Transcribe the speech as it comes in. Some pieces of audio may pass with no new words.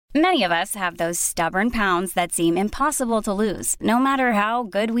Many of us have those stubborn pounds that seem impossible to lose, no matter how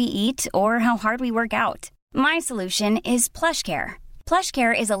good we eat or how hard we work out. My solution is PlushCare.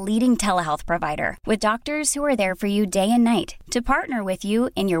 PlushCare is a leading telehealth provider with doctors who are there for you day and night to partner with you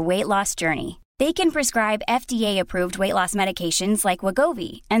in your weight loss journey. They can prescribe FDA-approved weight loss medications like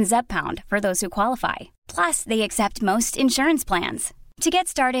Wegovy and Zepbound for those who qualify. Plus, they accept most insurance plans. To get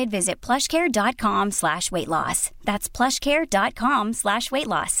started, visit plushcare.com/weightloss. That's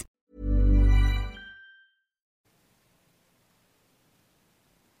plushcare.com/weightloss.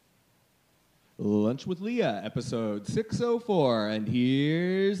 Lunch with Leah, episode 604, and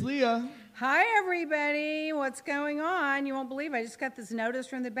here's Leah. Hi, everybody. What's going on? You won't believe I just got this notice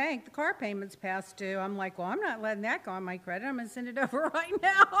from the bank. The car payment's past due. I'm like, well, I'm not letting that go on my credit. I'm going to send it over right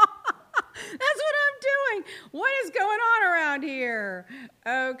now. That's what I'm doing. What is going on around here?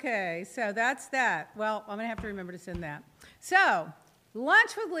 Okay, so that's that. Well, I'm going to have to remember to send that. So,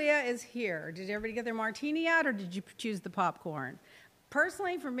 Lunch with Leah is here. Did everybody get their martini out, or did you choose the popcorn?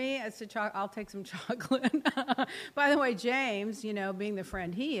 Personally, for me, it's I'll take some chocolate. By the way, James, being the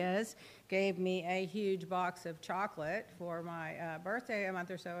friend he is, gave me a huge box of chocolate for my birthday a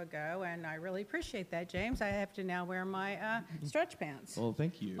month or so ago, and I really appreciate that, James. I have to now wear my stretch pants. Well,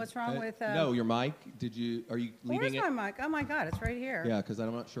 thank you. What's wrong with... No, your mic. Are you leaving Where's my mic? Oh, my God, it's right here. Yeah, because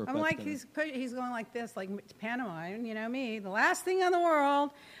I'm not sure if I'm that's like, he's going like this, like pantomime, me, the last thing in the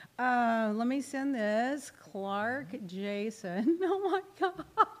world. Let me send this. Clark Jason. Oh, my God.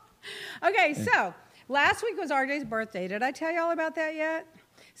 Okay, so last week was RJ's birthday. Did I tell you all about that yet?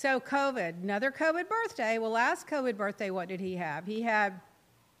 So COVID, another COVID birthday. Well, last COVID birthday, what did he have? He had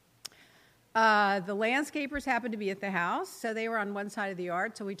the landscapers happened to be at the house, so they were on one side of the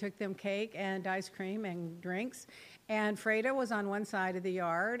yard, so we took them cake and ice cream and drinks. And Freda was on one side of the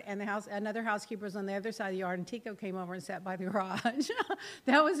yard, and another housekeeper was on the other side of the yard, and Tico came over and sat by the garage.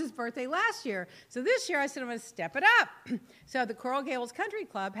 That was his birthday last year. So this year I said, I'm going to step it up. So the Coral Gables Country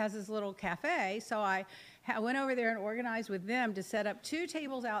Club has this little cafe, so I went over there and organized with them to set up 2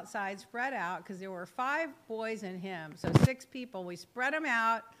 tables outside, spread out, because there were 5 boys and him, so 6 people. We spread them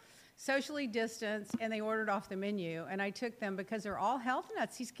out, socially distanced, and they ordered off the menu. And I took them because they're all health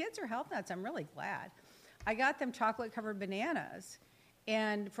nuts. These kids are health nuts. I'm really glad. I got them chocolate-covered bananas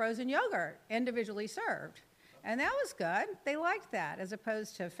and frozen yogurt, individually served. And that was good. They liked that, as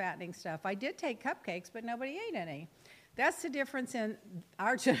opposed to fattening stuff. I did take cupcakes, but nobody ate any. That's the difference in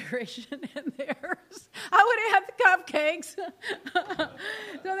our generation and theirs. I would have had the cupcakes.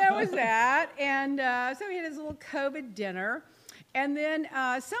 So there was that. And so we had this little COVID dinner. And then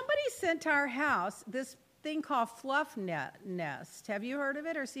somebody sent to our house this thing called Fluff Nest. Have you heard of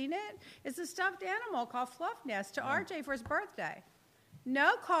it or seen it? It's a stuffed animal called Fluff Nest to RJ for his birthday.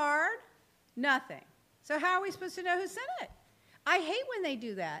 No card, nothing. So how are we supposed to know who sent it? I hate when they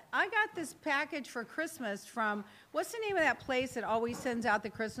do that. I got this package for Christmas from, what's the name of that place that always sends out the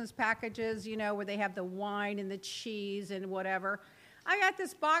Christmas packages, where they have the wine and the cheese and whatever. I got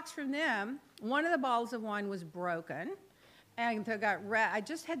this box from them. One of the bottles of wine was broken. And so got red. I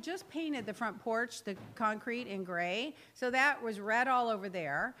had just painted the front porch, the concrete in gray, so that was red all over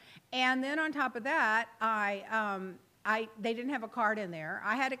there. And then on top of that, they didn't have a card in there.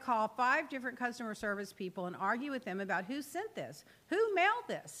 I had to call 5 different customer service people and argue with them about who sent this, who mailed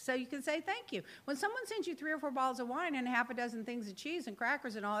this, so you can say thank you. When someone sends you 3 or 4 bottles of wine and half a dozen things of cheese and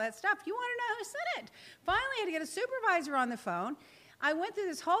crackers and all that stuff, you want to know who sent it. Finally, I had to get a supervisor on the phone. I went through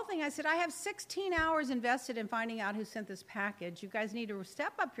this whole thing. I said, I have 16 hours invested in finding out who sent this package. You guys need to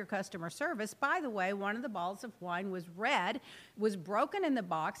step up your customer service. By the way, one of the bottles of wine was red, was broken in the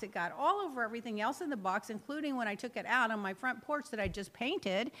box. It got all over everything else in the box, including when I took it out on my front porch that I just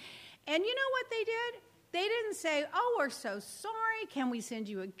painted. And you know what they did? They didn't say, oh, we're so sorry. Can we send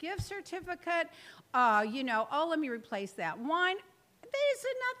you a gift certificate? Oh, let me replace that wine. They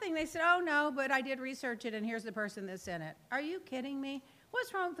said nothing. They said, oh, no, but I did research it, and here's the person that sent it. Are you kidding me?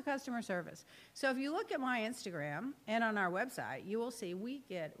 What's wrong with the customer service? So if you look at my Instagram and on our website, you will see we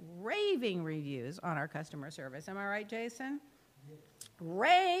get raving reviews on our customer service. Am I right, Jason? Yes.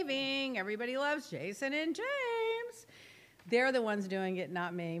 Raving. Everybody loves Jason and James. They're the ones doing it,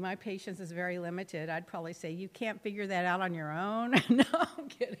 not me. My patience is very limited. I'd probably say, you can't figure that out on your own. No, I'm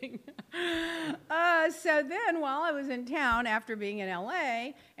kidding. So then while I was in town, after being in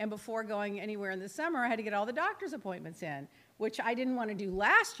LA, and before going anywhere in the summer, I had to get all the doctor's appointments in, which I didn't want to do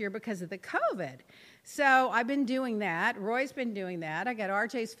last year because of the COVID. So I've been doing that. Roy's been doing that. I got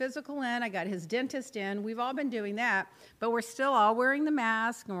RJ's physical in. I got his dentist in. We've all been doing that. But we're still all wearing the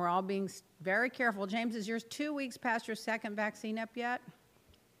mask, and we're all being very careful. James, is yours 2 weeks past your second vaccine up yet?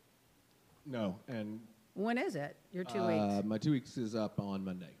 No. And when is it? Your 2 weeks? My 2 weeks is up on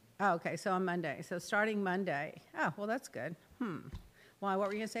Monday. Oh, okay, so on Monday. So starting Monday. Oh, well, that's good. Why, what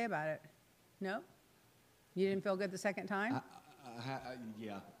were you going to say about it? No? You didn't feel good the second time?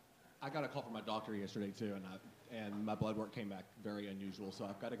 Yeah. I got a call from my doctor yesterday, too, and my blood work came back very unusual, so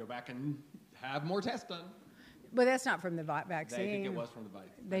I've got to go back and have more tests done. But that's not from the vaccine. They think it was from the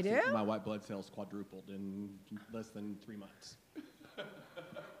vaccine. They do? My white blood cells quadrupled in less than 3 months.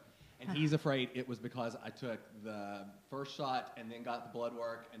 And he's afraid it was because I took the first shot and then got the blood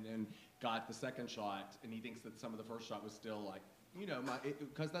work and then got the second shot, and he thinks that some of the first shot was still like,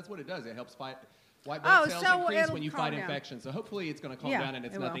 because that's what it does. It helps fight. White blood cells increase when you fight infection. So hopefully it's going to calm down and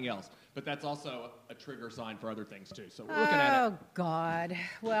it's nothing else. But that's also a trigger sign for other things, too. So we're looking at it. Oh, God.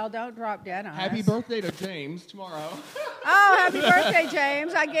 Well, don't drop dead on us. Happy birthday to James tomorrow. Oh, happy birthday,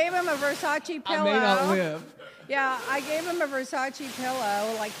 James. I gave him a Versace pillow. I may not live. Yeah, I gave him a Versace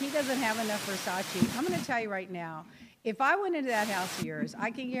pillow. Like, he doesn't have enough Versace. I'm going to tell you right now. If I went into that house of yours, I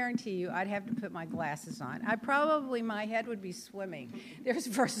can guarantee you I'd have to put my glasses on. My head would be swimming. There's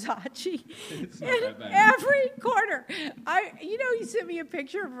Versace in every corner. You sent me a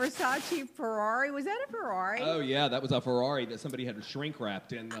picture of Versace Ferrari. Was that a Ferrari? Oh, yeah, that was a Ferrari that somebody had shrink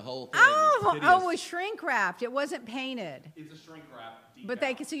wrapped in the whole thing. It was shrink wrapped. It wasn't painted. It's a shrink wrap decal.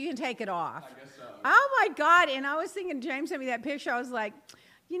 But so you can take it off. I guess so. Oh, my God. And I was thinking, James sent me that picture. I was like,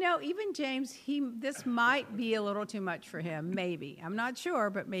 even James, this might be a little too much for him. Maybe. I'm not sure,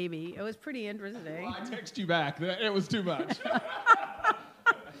 but maybe. It was pretty interesting. Well, I text you back that it was too much. I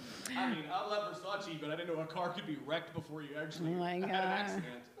love Versace, but I didn't know a car could be wrecked before you actually had an accident.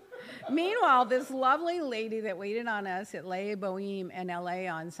 Meanwhile, this lovely lady that waited on us at Le Boheme in L.A.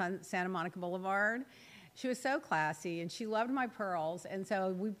 on Santa Monica Boulevard, she was so classy, and she loved my pearls, and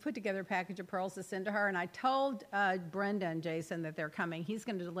so we put together a package of pearls to send to her, and I told Brendan Jason that they're coming. He's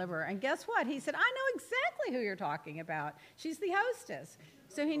going to deliver, and guess what? He said, I know exactly who you're talking about. She's the hostess.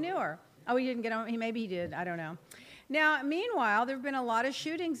 So he knew her. Oh, he didn't get on. Maybe he did. I don't know. Now, meanwhile, there have been a lot of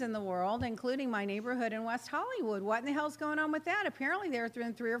shootings in the world, including my neighborhood in West Hollywood. What in the hell's going on with that? Apparently, there have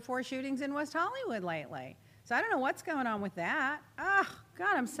been 3 or 4 shootings in West Hollywood lately. So I don't know what's going on with that. Oh,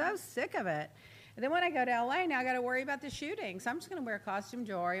 God, I'm so sick of it. And then when I go to L.A., now I got to worry about the shootings. I'm just going to wear costume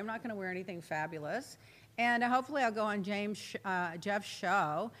jewelry. I'm not going to wear anything fabulous. And hopefully I'll go on Jeff's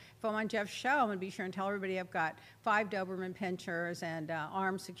show. If I'm on Jeff's show, I'm going to be sure and tell everybody I've got 5 Doberman pinchers and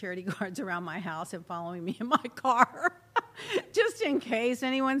armed security guards around my house and following me in my car, just in case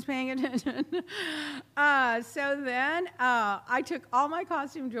anyone's paying attention. So then I took all my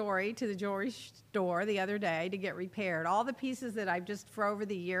costume jewelry to the jewelry store the other day to get repaired. All the pieces that I've just, for over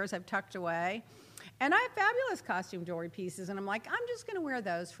the years, I've tucked away. And I have fabulous costume jewelry pieces, and I'm like, I'm just going to wear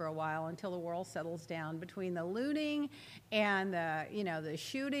those for a while until the world settles down between the looting and the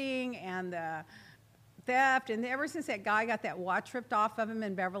shooting and the theft. And ever since that guy got that watch ripped off of him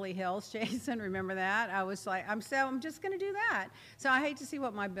in Beverly Hills, Jason, remember that? I was like, I'm just going to do that. So I hate to see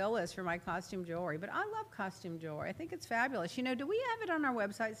what my bill is for my costume jewelry, but I love costume jewelry. I think it's fabulous. Do we have it on our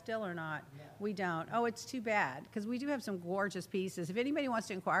website still or not? No. We don't. Oh, it's too bad, because we do have some gorgeous pieces. If anybody wants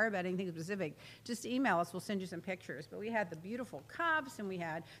to inquire about anything specific, just email us. We'll send you some pictures. But we had the beautiful cups, and we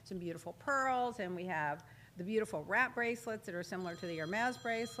had some beautiful pearls, and we have the beautiful wrap bracelets that are similar to the Hermes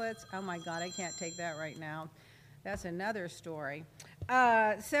bracelets. Oh, my God, I can't take that right now. That's another story.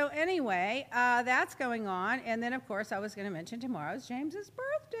 So anyway, that's going on. And then, of course, I was going to mention tomorrow's James's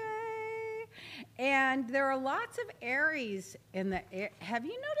birthday. And there are lots of Aries in the air. Have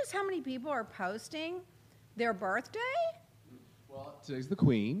you noticed how many people are posting their birthday? Well, today's the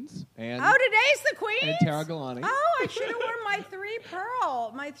Queen's. And today's the Queen's? And Tara Galani. Oh, I should have worn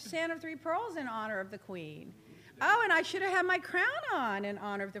my stand of 3 pearls in honor of the Queen. Oh, and I should have had my crown on in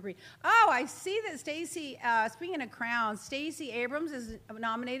honor of the Queen. Oh, I see that Stacey, speaking of crowns, Stacey Abrams is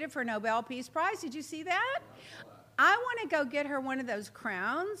nominated for a Nobel Peace Prize. Did you see that? I want to go get her one of those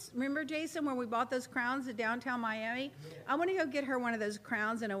crowns. Remember, Jason, when we bought those crowns at downtown Miami? I want to go get her one of those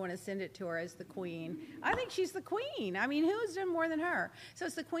crowns, and I want to send it to her as the Queen. I think she's the Queen. I mean, who's done more than her? So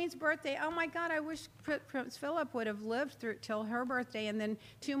it's the Queen's birthday. Oh, my God, I wish Prince Philip would have lived through till her birthday and then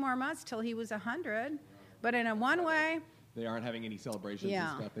 2 more months till he was 100. But in one way... They aren't having any celebrations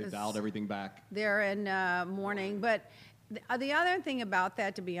and stuff. They've dialed everything back. They're in mourning, but... The other thing about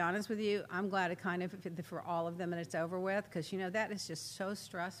that, to be honest with you, I'm glad it kind of for all of them and it's over with, because that is just so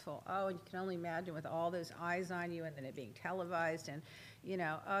stressful. Oh, and you can only imagine with all those eyes on you and then it being televised, and you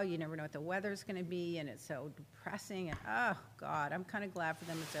never know what the weather's going to be, and it's so depressing. And oh God, I'm kind of glad for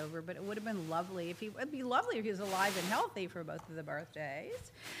them it's over. But it would have been lovely if he was alive and healthy for both of the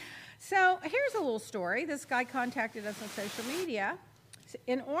birthdays. So here's a little story. This guy contacted us on social media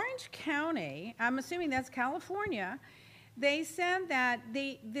in Orange County. I'm assuming that's California. they said that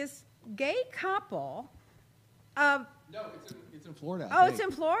this gay couple. No, it's in Florida. Oh, it's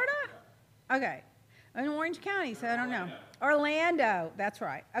in Florida? Okay. In Orange County, so I don't know. Orlando, that's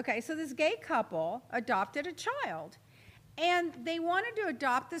right. Okay, so this gay couple adopted a child. And they wanted to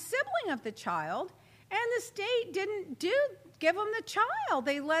adopt the sibling of the child, and the state didn't give them the child.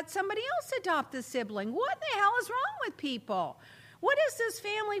 They let somebody else adopt the sibling. What the hell is wrong with people? What is this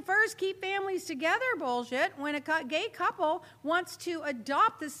family first, keep families together bullshit when a gay couple wants to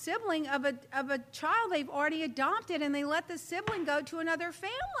adopt the sibling of a child they've already adopted, and they let the sibling go to another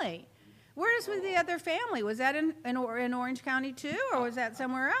family? Where is the other family? Was that in Orange County too, or was that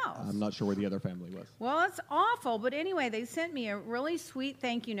somewhere else? I'm not sure where the other family was. Well, it's awful. But anyway, they sent me a really sweet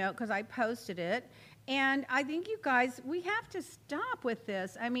thank you note because I posted it. And I think you guys, we have to stop with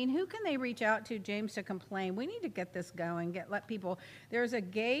this. I mean, who can they reach out to, James, to complain? We need to get this going, let people. There's a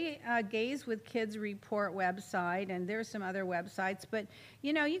Gays with Kids report website, and there's some other websites. But,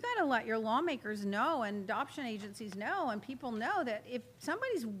 you know, you got to let your lawmakers know and adoption agencies know and people know that if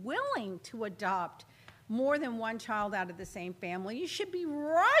somebody's willing to adopt more than one child out of the same family, you should be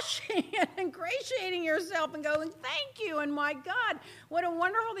rushing and ingratiating yourself and going, thank you, and my God, what a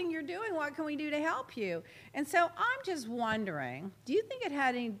wonderful thing you're doing. What can we do to help you? And so I'm just wondering, do you think it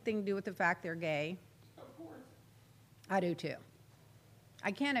had anything to do with the fact they're gay? Of course. I do too.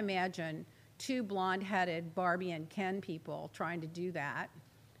 I can't imagine two blonde-headed Barbie and Ken people trying to do that.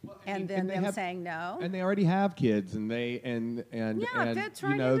 Well, and then them saying no, and they already have kids, and that's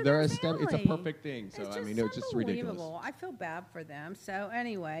right, you know they're it's a perfect thing. So I mean, it's just ridiculous. I feel bad for them. So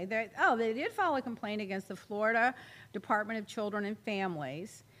anyway, they did file a complaint against the Florida Department of Children and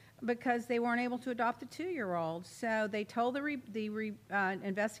Families because they weren't able to adopt a 2-year-old. So they told the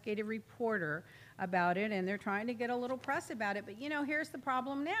investigative reporter about it, and they're trying to get a little press about it. But you know, here's the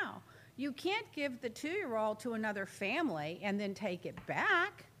problem now: you can't give the 2-year-old to another family and then take it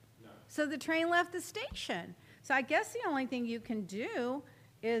back. So the train left the station. So I guess the only thing you can do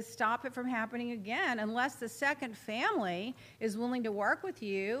is stop it from happening again, unless the second family is willing to work with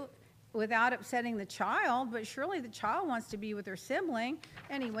you without upsetting the child. But surely the child wants to be with their sibling.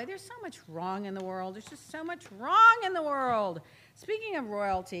 Anyway, there's so much wrong in the world. There's just so much wrong in the world. Speaking of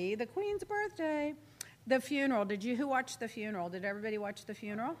royalty, the Queen's birthday, the funeral. Who watched the funeral? Did everybody watch the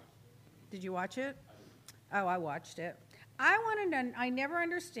funeral? Did you watch it? Oh, I watched it. I never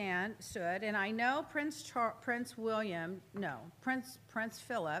understood, and I know Prince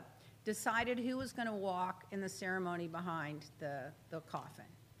Philip decided who was going to walk in the ceremony behind the coffin.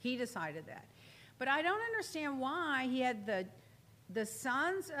 He decided that. But I don't understand why he had the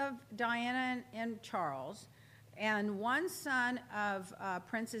sons of Diana and Charles and one son of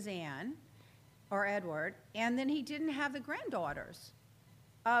Princess Anne, or Edward, and then he didn't have the granddaughters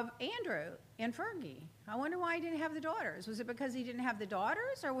of Andrew and Fergie. I wonder why he didn't have the daughters. Was it because he didn't have the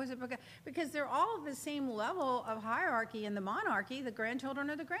daughters, or was it because they're all of the same level of hierarchy in the monarchy? The grandchildren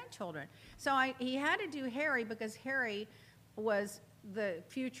are the grandchildren. So he had to do Harry because Harry was the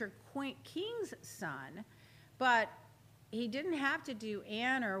future king's son, but he didn't have to do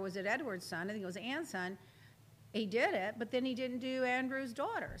Anne, or was it Edward's son? I think it was Anne's son. He did it, but then he didn't do Andrew's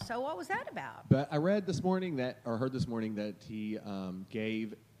daughter. So what was that about? But I heard this morning that he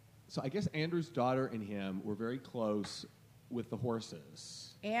gave. So I guess Andrew's daughter and him were very close with the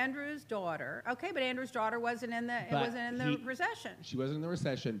horses. Andrew's daughter. Okay, but Andrew's daughter wasn't in the procession. She wasn't in the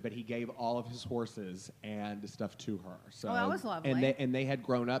procession, but he gave all of his horses and stuff to her. So that was lovely. And they had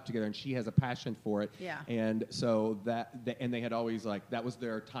grown up together, and she has a passion for it. Yeah. And so and they had always that was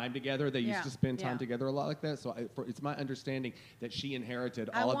their time together. They used to spend time together a lot like that. So it's my understanding that she inherited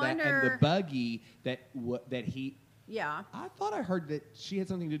all of that, and the buggy that he. Yeah. I thought I heard that she had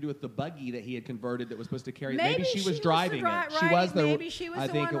something to do with the buggy that he had converted that was supposed to carry. Maybe she was driving it. She was the. Maybe she was I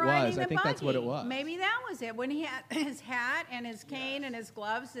the think one it riding was. the I think buggy. that's what it was. Maybe that was it. When he had his hat and his cane and his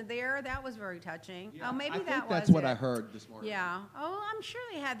gloves there, that was very touching. Yeah. Oh, maybe I think that was that's what it. I heard this morning. Yeah. Oh, I'm sure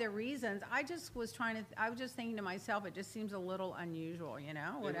they had their reasons. I was just thinking to myself, it just seems a little unusual,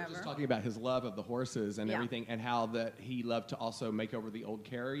 whatever. They were just talking about his love of the horses and everything, and how that he loved to also make over the old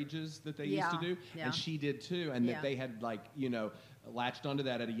carriages that they used to do, and she did too, and that they had latched onto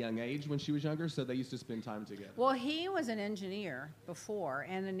that at a young age when she was younger, so they used to spend time together. Well, he was an engineer before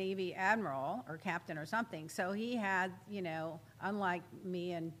and a Navy admiral or captain or something, so he had, unlike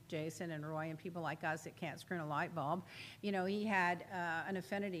me and Jason and Roy and people like us that can't screw in a light bulb, he had an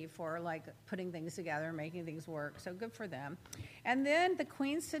affinity for putting things together and making things work, so good for them. And then the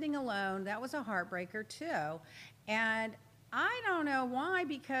Queen sitting alone, that was a heartbreaker too. And I don't know why,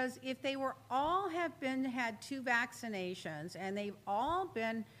 because if they had 2 vaccinations and they've all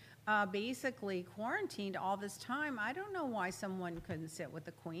been basically quarantined all this time. I don't know why someone couldn't sit with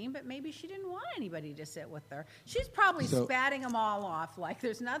the queen, but maybe she didn't want anybody to sit with her. She's probably spatting them all off, like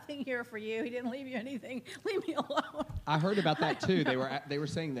there's nothing here for you. He didn't leave you anything. Leave me alone. I heard about that too. They were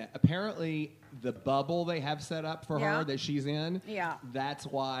saying that apparently the bubble they have set up for her that she's in. Yeah. That's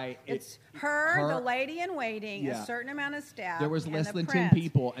why it's her, the lady in waiting, a certain amount of staff. There was less than 10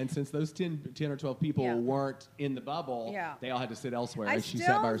 people, and since those 10 or 12 people weren't in the bubble, they all had to sit elsewhere, and she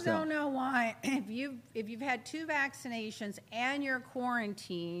sat by herself. I don't know why. If you've had 2 vaccinations and you're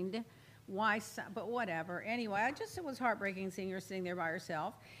quarantined, why? But whatever. Anyway, it was heartbreaking seeing her sitting there by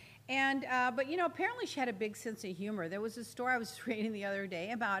herself. And but apparently she had a big sense of humor. There was a story I was reading the other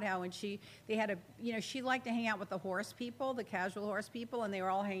day about how when she liked to hang out with the horse people, the casual horse people, and they were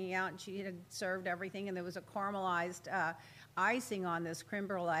all hanging out, and she had served everything, and there was a caramelized icing on this creme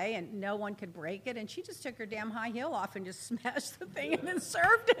brulee, and no one could break it, and she just took her damn high heel off and just smashed the thing and then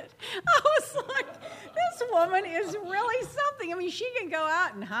served it. I was like, this woman is really something. I mean, she can go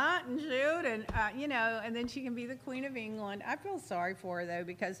out and hunt and shoot, and and then she can be the Queen of England. I feel sorry for her though,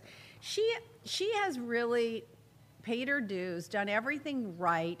 because she has really paid her dues, done everything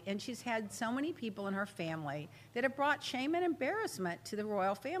right, and she's had so many people in her family that have brought shame and embarrassment to the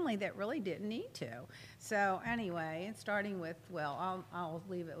royal family that really didn't need to. So anyway, and starting with, I'll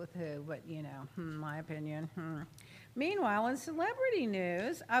leave it with who, but my opinion. Meanwhile, in celebrity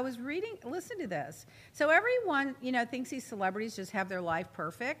news, I was reading, listen to this. So everyone, thinks these celebrities just have their life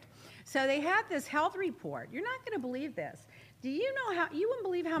perfect. So they had this health report. You're not going to believe this. Do you know you wouldn't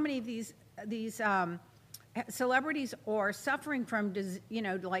believe how many of these celebrities are suffering from,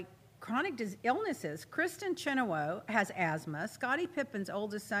 like chronic illnesses. Kristen Chenoweth has asthma. Scottie Pippen's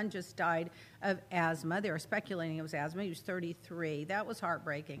oldest son just died of asthma. They were speculating it was asthma. He was 33. That was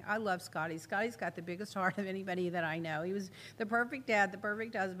heartbreaking. I love Scottie. Scottie's got the biggest heart of anybody that I know. He was the perfect dad, the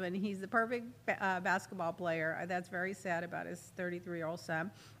perfect husband. He's the perfect basketball player. That's very sad about his 33-year-old son.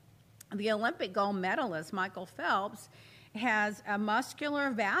 The Olympic gold medalist, Michael Phelps, has a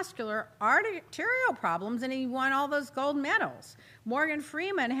vascular arterial problems, and he won all those gold medals. Morgan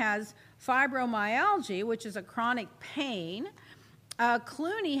Freeman has fibromyalgia, which is a chronic pain.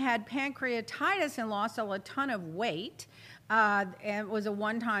 Clooney had pancreatitis and lost a ton of weight, and it was a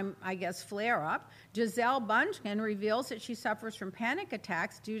one-time, flare-up. Gisele Bündchen reveals that she suffers from panic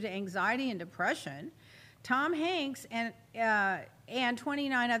attacks due to anxiety and depression. Tom Hanks and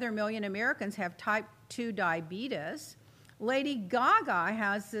 29 other million Americans have type 2 diabetes. Lady Gaga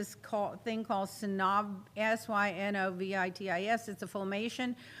has this thing called synovitis. It's a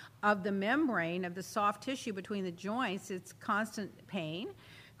inflammation of the membrane of the soft tissue between the joints. It's constant pain.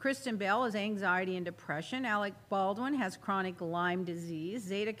 Kristen Bell has anxiety and depression. Alec Baldwin has chronic Lyme disease.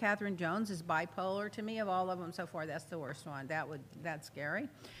 Zeta Catherine Jones is bipolar. To me, of all of them so far, that's the worst one. That's scary.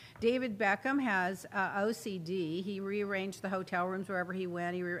 David Beckham has OCD. He rearranged the hotel rooms wherever he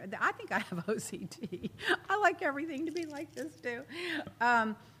went. I think I have OCD. I like everything to be like this too.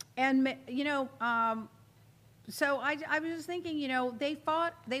 So I was just thinking,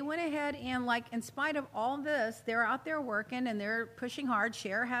 they went ahead and, in spite of all this, they're out there working and they're pushing hard.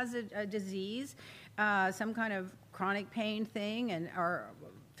 Cher has a disease, some kind of chronic pain thing, or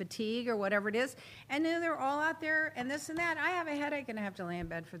fatigue or whatever it is, and then they're all out there and this and that. I have a headache and I have to lay in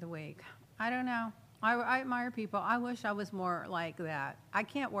bed for the week. I don't know. I admire people. I wish I was more like that. I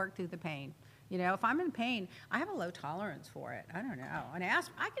can't work through the pain. If I'm in pain, I have a low tolerance for it. I don't know. And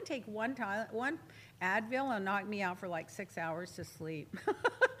I can take one Advil and knock me out for 6 hours to sleep.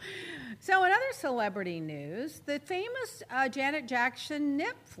 So in other celebrity news, the famous Janet Jackson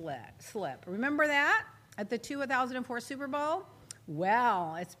nip slip. Remember that at the 2004 Super Bowl?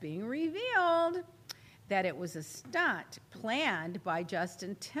 Well, it's being revealed that it was a stunt planned by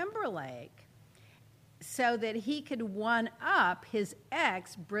Justin Timberlake so that he could one-up his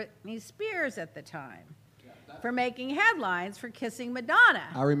ex, Britney Spears, at the time for making headlines for kissing Madonna.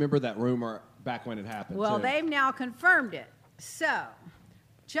 I remember that rumor back when it happened. Well, too. They've now confirmed it. So,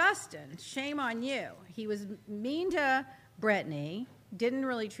 Justin, shame on you. He was mean to Britney, didn't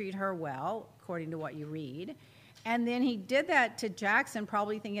really treat her well, according to what you read. And then he did that to Jackson,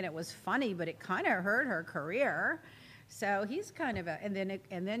 probably thinking it was funny, but it kind of hurt her career. So he's kind of and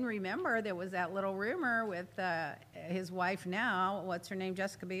then remember there was that little rumor with his wife now, what's her name,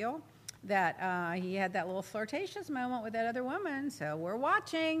 Jessica Biel, that he had that little flirtatious moment with that other woman. So we're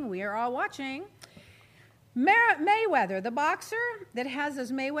watching. We are all watching. Mayweather, the boxer that has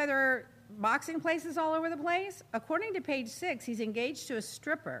those Mayweather boxing places all over the place, according to Page 6, he's engaged to a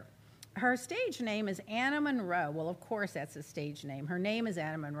stripper. Her stage name is Anna Monroe. Well, of course that's a stage name. Her name is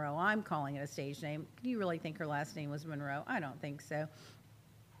Anna Monroe. I'm calling it a stage name. Do you really think her last name was Monroe? I don't think so.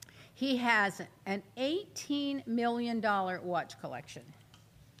 He has an $18 million watch collection.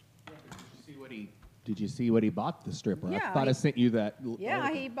 Did you see what he bought the stripper? Yeah, I thought I sent you that.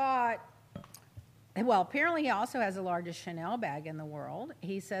 Yeah, he bought. Well, apparently he also has the largest Chanel bag in the world.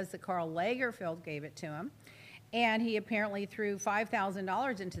 He says that Karl Lagerfeld gave it to him. And he apparently threw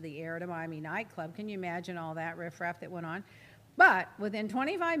 $5,000 into the air at a Miami nightclub. Can you imagine all that riffraff that went on? But within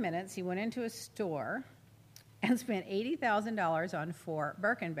 25 minutes, he went into a store and spent $80,000 on 4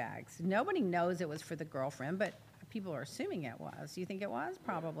 Birkin bags. Nobody knows it was for the girlfriend, but people are assuming it was. You think it was?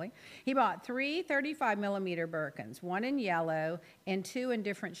 Probably. He bought 3 35-millimeter Birkins, 1 in yellow and 2 in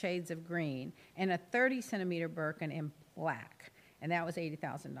different shades of green, and a 30-centimeter Birkin in black. And that was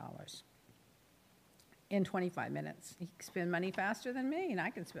 $80,000 in 25 minutes. He can spend money faster than me, and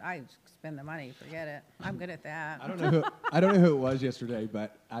I spend the money. Forget it. I'm good at that. I don't know who it was yesterday,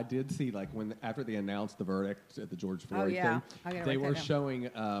 but I did see after they announced the verdict at the George Floyd thing, they were showing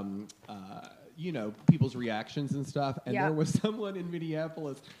people's reactions and stuff, and there was someone in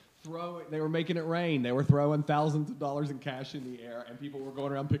Minneapolis they were making it rain. They were throwing thousands of dollars in cash in the air, and people were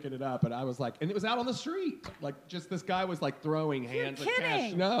going around picking it up. And I was like, and it was out on the street. Just this guy was throwing hands of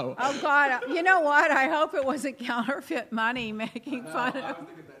cash. No. Oh, God. You know what? I hope it wasn't counterfeit money making fun of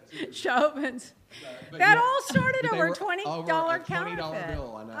Chauvin's. That all started over a $20 counterfeit. $20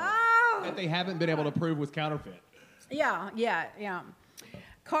 bill, I know. Oh. That they haven't been able to prove was counterfeit. Yeah.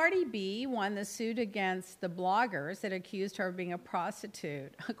 Cardi B won the suit against the bloggers that accused her of being a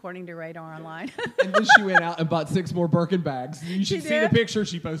prostitute, according to Radar Online. And then she went out and bought 6 more Birkin bags. You should see the picture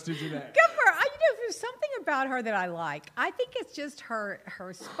she posted today. Good for her. There's something about her that I like. I think it's just her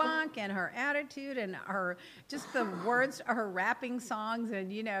spunk and her attitude and just the words, her rapping songs, and,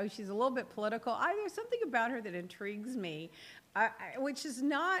 she's a little bit political. There's something about her that intrigues me, which is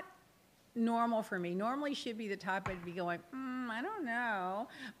not normal for me. Normally she'd be the type I'd be going, I don't know.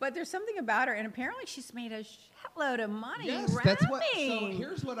 But there's something about her, and apparently she's made a shitload of money rapping. So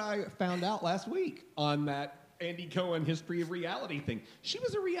here's what I found out last week on that Andy Cohen History of Reality thing. She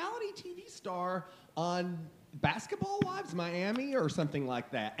was a reality TV star on Basketball Wives Miami or something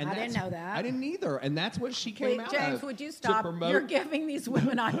like that. And I didn't know that. I didn't either. And that's what she came out James, of. would you stop? You're giving these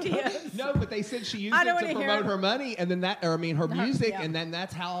women ideas. No, but they said she used it to promote her money and then her music, and then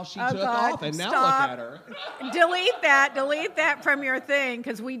that's how she took off. And now look at her. Delete that from your thing,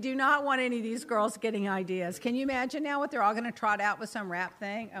 because we do not want any of these girls getting ideas. Can you imagine now what they're all going to trot out with some rap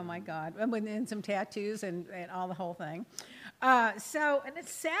thing? Oh my God. And some tattoos and all the whole thing. And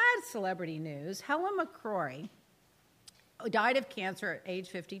it's sad celebrity news. Helen McCrory died of cancer at age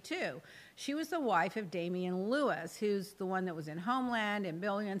 52. She was the wife of Damian Lewis, who's the one that was in Homeland and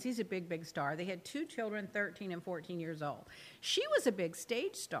Billions. He's a big, big star. They had 2 children, 13 and 14 years old. She was a big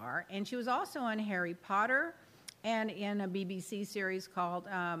stage star, and she was also on Harry Potter and in a BBC series called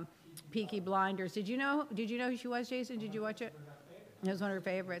Peaky Blinders. Did you know who she was, Jason? Did you watch it? It was one of her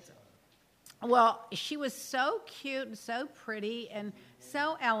favorites. Well, she was so cute and so pretty and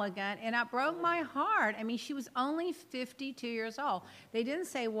so elegant, and it broke my heart. I mean, she was only 52 years old. They didn't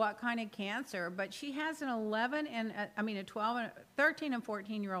say what kind of cancer, but she has a 13 and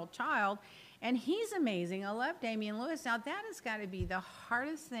 14-year-old child, and he's amazing. I love Damian Lewis. Now, that has got to be the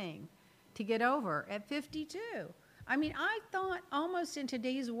hardest thing to get over at 52. I mean, I thought almost in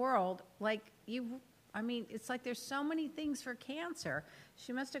today's world, it's like there's so many things for cancer.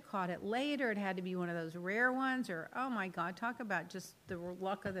 She must have caught it later. It had to be one of those rare ones, or, oh my God, talk about just the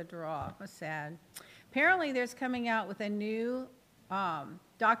luck of the draw. It was sad. Apparently, there's coming out with a new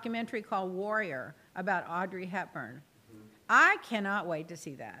documentary called Warrior about Audrey Hepburn. Mm-hmm. I cannot wait to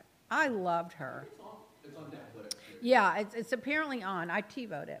see that. I loved her. It's on Netflix. Yeah, it's apparently on. I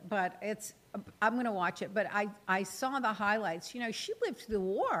TiVoed it, but I'm going to watch it. But I saw the highlights. She lived through the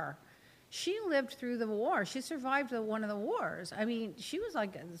war. She lived through the war. She survived one of the wars. I mean, she was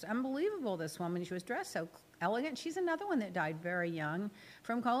it's unbelievable, this woman. She was dressed so elegant. She's another one that died very young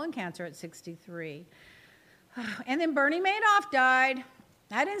from colon cancer at 63. And then Bernie Madoff died.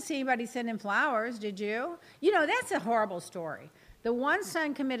 I didn't see anybody sending flowers, did you? That's a horrible story. The one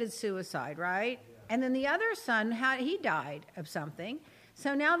son committed suicide, right? And then the other son, he died of something.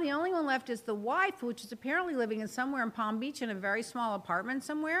 So now the only one left is the wife, which is apparently living somewhere in Palm Beach in a very small apartment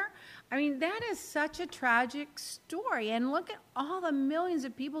somewhere. I mean, that is such a tragic story. And look at all the millions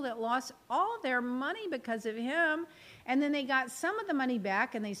of people that lost all their money because of him. And then they got some of the money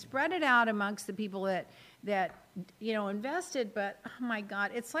back, and they spread it out amongst the people that invested. But, oh, my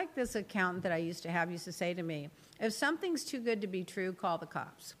God, it's like this accountant that I used to say to me, if something's too good to be true, call the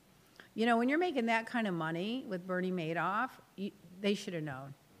cops. When you're making that kind of money with Bernie Madoff, they should have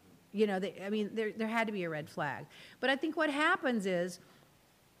known. There had to be a red flag. But I think what happens is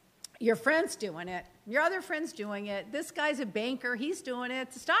Your friend's doing it. Your other friend's doing it. This guy's a banker. He's doing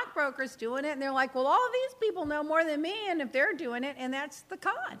it. The stockbroker's doing it. And they're like, well, all of these people know more than me, and if they're doing it, and that's the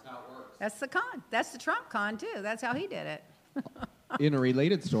con. That's how it works. That's the con. That's the Trump con, too. That's how he did it. In a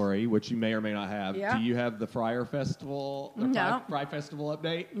related story, which you may or may not have, Yeah. do you have the Friar Festival, the No. Fry Festival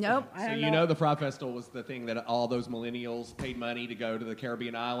update? Nope, So I don't you know. know the Fry Festival was the thing that all those millennials paid money to go to the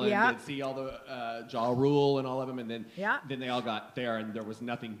Caribbean island Yeah. and see all the Ja Rule and all of them, and then Yeah. then they all got there and there was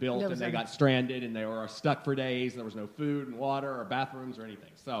nothing built There and was they nothing. got stranded and they were stuck for days and there was no food and water or bathrooms or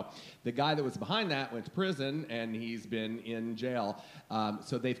anything. So the guy that was behind that went to prison and he's been in jail.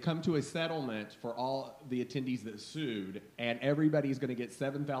 So they've come to a settlement for all the attendees that sued, and everybody's going to get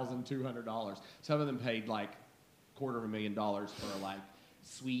 $7,200. Some of them paid like $250,000 for like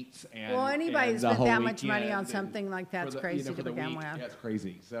suites and Well, anybody and who the spent whole that much money weekend on and something like that's for the- crazy for to the begin week. with. Yeah, it's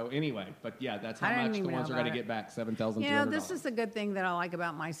crazy. So anyway, but yeah, that's I how didn't much the even ones know are going to about get it. back $7,200. You know, this is the good thing that I like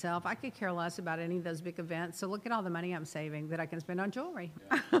about myself. I could care less about any of those big events. So look at all the money I'm saving that I can spend on jewelry.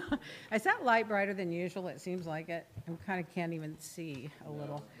 Is that light brighter than usual? It seems like it. I kind of can't even see a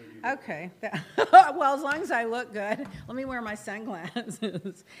little. Okay. Well, as long as I look good, let me wear my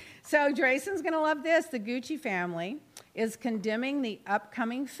sunglasses. So Drayson's going to love this. The Gucci family is condemning the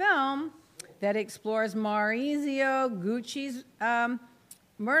upcoming film that explores Maurizio Gucci's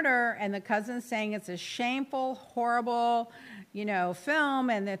murder, and the cousin's saying it's a shameful, horrible, film,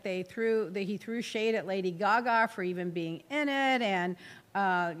 and that he threw shade at Lady Gaga for even being in it, and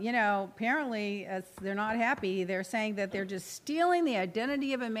apparently they're not happy. They're saying that they're just stealing the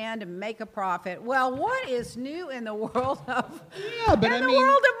identity of a man to make a profit. Well, what is new in the world of world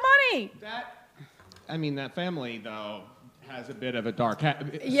of money? That family, though, has a bit of a dark...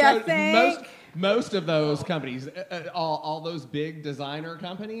 You think? Most of those companies, all those big designer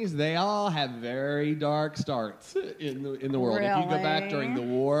companies, they all have very dark starts in the world. If you go back during the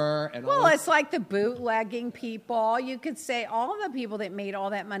war and Well, it's like the bootlegging people. You could say all the people that made all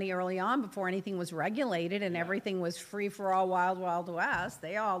that money early on before anything was regulated and everything was free for all, wild, wild west.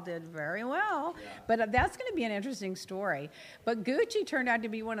 They all did very well. Yeah. But that's going to be an interesting story. But Gucci turned out to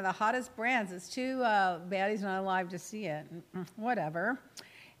be one of the hottest brands. It's too bad he's not alive to see it. Whatever.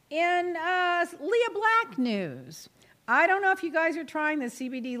 In Leah Black news, I don't know if you guys are trying the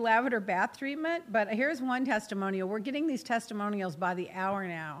CBD lavender bath treatment, but here's one testimonial. We're getting these testimonials by the hour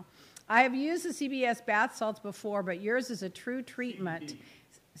now. I have used the CBS bath salts before, but yours is a true treatment.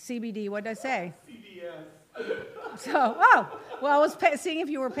 CBD, what did I say? CBS. I was seeing if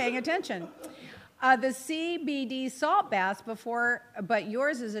you were paying attention. The CBD salt baths before, but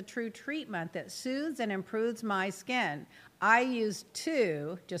yours is a true treatment that soothes and improves my skin. I use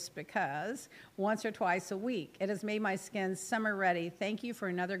 2 just because, once or twice a week. It has made my skin summer ready. Thank you for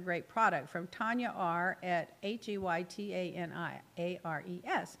another great product from Tanya R. at HEYTANIARES.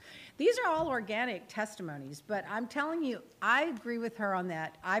 These are all organic testimonies, but I'm telling you, I agree with her on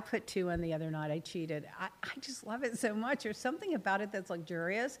that. I put 2 in the other night. I cheated. I just love it so much. There's something about it that's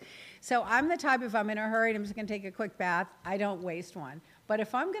luxurious. So I'm the type, if I'm in a hurry and I'm just going to take a quick bath, I don't waste one. But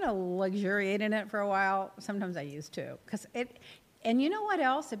if I'm going to luxuriate in it for a while, sometimes I use 2. And you know what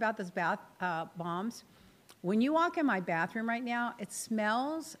else about those bath bombs? When you walk in my bathroom right now, it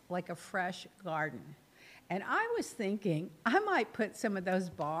smells like a fresh garden. And I was thinking I might put some of those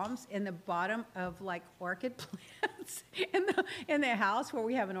bombs in the bottom of like orchid plants in the house where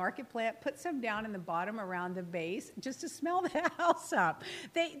we have an orchid plant. Put some down in the bottom around the base just to smell the house up.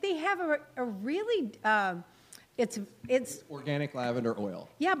 They have a really... It's organic lavender oil.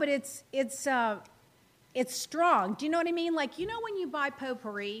 Yeah, but it's strong. Do you know what I mean? Like, when you buy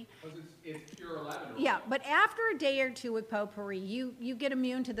potpourri? It's pure lavender oil. Yeah, but after a day or 2 with potpourri, you get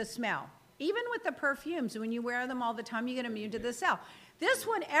immune to the smell. Even with the perfumes, when you wear them all the time, you get immune to the smell. This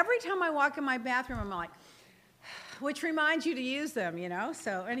one, every time I walk in my bathroom, I'm like, which reminds you to use them,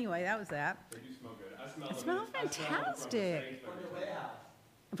 So anyway, that was that. They do smell good. It smells fantastic.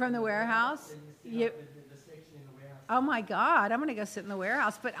 From the warehouse? Oh my God, I'm going to go sit in the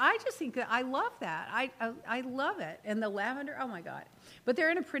warehouse. But I just think that I love that. I love it. And the lavender, oh my God. But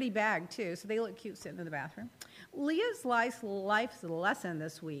they're in a pretty bag too, so they look cute sitting in the bathroom. Leah's life's lesson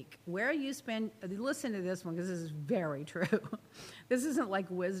this week. Where you spend, listen to this one because this is very true. This isn't like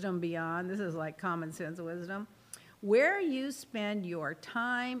wisdom beyond. This is like common sense wisdom. Where you spend your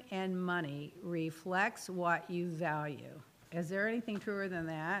time and money reflects what you value. Is there anything truer than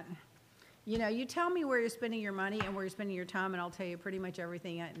that? You tell me where you're spending your money and where you're spending your time, and I'll tell you pretty much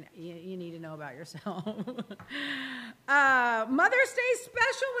everything you need to know about yourself. Mother's Day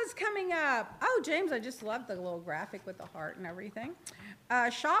special is coming up. Oh, James, I just love the little graphic with the heart and everything.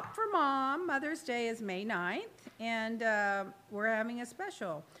 Shop for Mom. Mother's Day is May 9th, and we're having a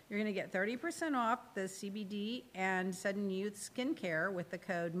special. You're going to get 30% off the CBD and Sudden Youth skincare with the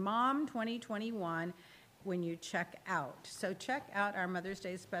code MOM2021 when you check out. So check out our Mother's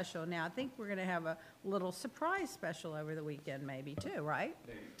Day special. Now, I think we're going to have a little surprise special over the weekend maybe too, right?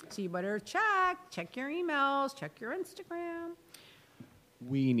 So you better check your emails, check your Instagram.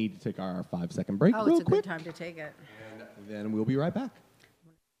 We need to take our 5-second break Oh, real it's a quick, good time to take it. and then we'll be right back.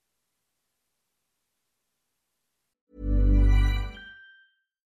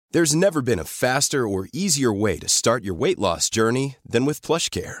 There's never been a faster or easier way to start your weight loss journey than with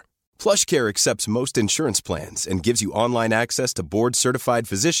PlushCare. PlushCare accepts most insurance plans and gives you online access to board-certified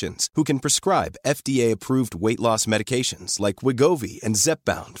physicians who can prescribe FDA-approved weight loss medications like Wegovy and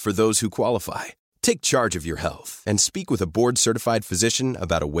Zepbound for those who qualify. Take charge of your health and speak with a board-certified physician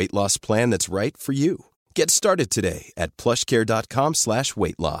about a weight loss plan that's right for you. Get started today at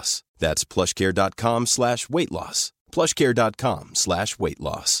plushcare.com/weight-loss. That's plushcare.com/weight-loss.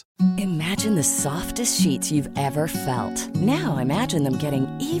 plushcare.com/weight-loss. Imagine the softest sheets you've ever felt. Now imagine them getting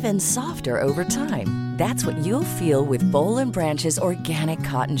even softer over time. That's what you'll feel with Boll & Branch's organic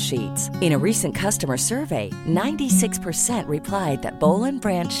cotton sheets. In a recent customer survey, 96% replied that Boll &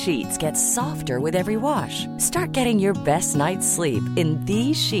 Branch sheets get softer with every wash. Start getting your best night's sleep in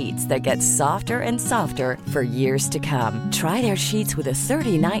these sheets that get softer and softer for years to come. Try their sheets with a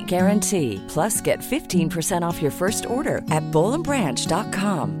 30-night guarantee. Plus, get 15% off your first order at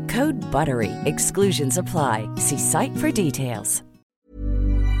bollandbranch.com. Code BUTTERY. Exclusions apply. See site for details.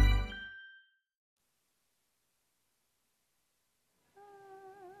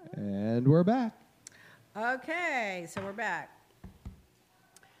 And we're back. Okay, so we're back.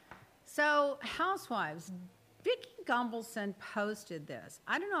 So, Housewives, Vicki Gunvalson posted this.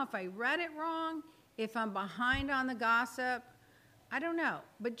 I don't know if I read it wrong, if I'm behind on the gossip. I don't know.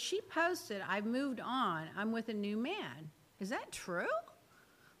 But she posted, I've moved on. I'm with a new man. Is that true?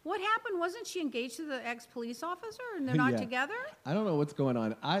 What happened? Wasn't she engaged to the ex-police officer and they're not Yeah. together? I don't know what's going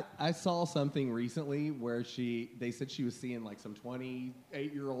on. I saw something recently where they said she was seeing like some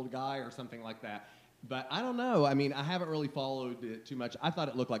 28-year-old guy or something like that. But I don't know. I mean, I haven't really followed it too much. I thought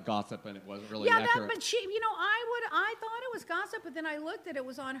it looked like gossip and it wasn't really accurate. But she, I thought it was gossip, but then I looked at it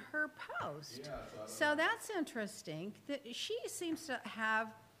was on her post. Yeah, so that's interesting. She seems to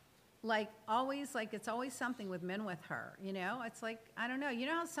have it's always something with men with her, It's like, I don't know. You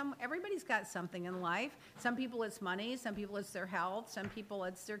know how everybody's got something in life. Some people it's money, some people it's their health, some people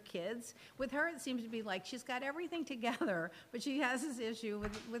it's their kids. With her, it seems to be like she's got everything together, but she has this issue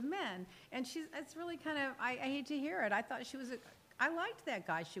with men. And it's really kind of, I hate to hear it. I thought I liked that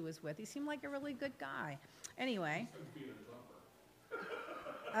guy she was with. He seemed like a really good guy. Anyway.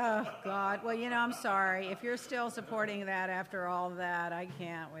 Oh, God. Well, I'm sorry. If you're still supporting that after all that, I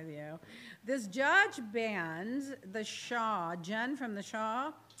can't with you. This judge bans Jen from the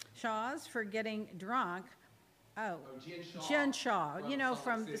Shaws for getting drunk. Jen Shaw,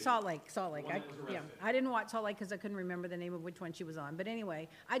 from Salt Lake. I didn't watch Salt Lake because I couldn't remember the name of which one she was on. But anyway,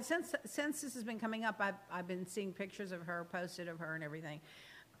 since this has been coming up, I've been seeing pictures of her, posted of her and everything.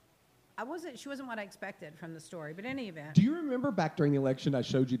 She wasn't what I expected from the story, but in any event. Do you remember back during the election, I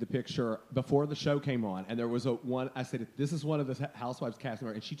showed you the picture before the show came on, and there was I said, this is one of the Housewives cast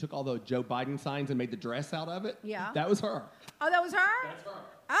members, and she took all the Joe Biden signs and made the dress out of it? Yeah. That was her. Oh, that was her? That's her.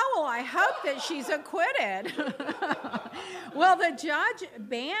 Oh, well, I hope that she's acquitted. Well, the judge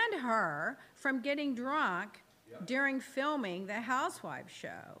banned her from getting drunk during filming the Housewives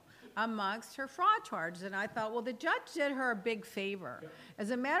show amongst her fraud charges. And I thought, well, the judge did her a big favor. As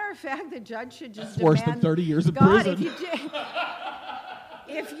a matter of fact, the judge should just demand... Worse than 30 years of God, prison.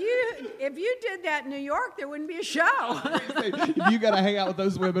 If you did that in New York, there wouldn't be a show. If you got to hang out with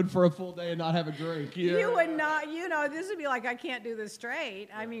those women for a full day and not have a drink. Yeah. You would not, this would be like, I can't do this straight.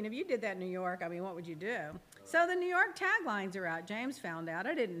 I mean, if you did that in New York, what would you do? So the New York taglines are out. James found out.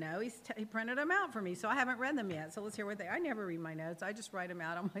 I didn't know. He printed them out for me, so I haven't read them yet. So let's hear what I never read my notes. I just write them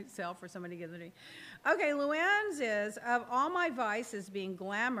out on myself for somebody to give them to me. Okay, Luann's is, of all my vices, being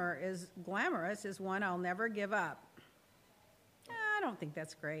glamorous is one I'll never give up. I don't think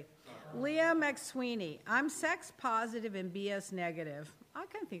that's great. Leah McSweeney, I'm sex positive and BS negative. I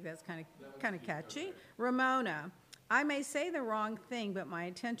kind of think that's kind of catchy. Ramona, I may say the wrong thing, but my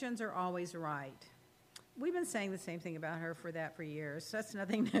intentions are always right. we've been saying the same thing about her for years. So that's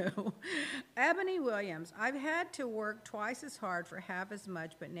nothing new. Ebony Williams, I've had to work twice as hard for half as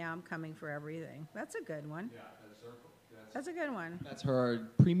much, but now I'm coming for everything. That's a good one. Yeah, That's a good one. that's her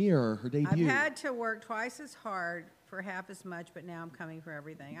premiere, her debut. I've had to work twice as hard for half as much, but now I'm coming for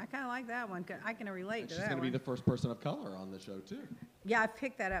everything. I kind of like that one. I can relate to She's that going to be one. the first person of color on the show, too. Yeah, I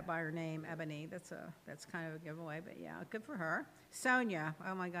picked that up by her name, Ebony. That's kind of a giveaway, but yeah, good for her. Sonia,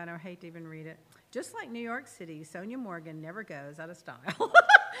 oh my God, I hate to even read it. Just like New York City, Sonia Morgan never goes out of style. I love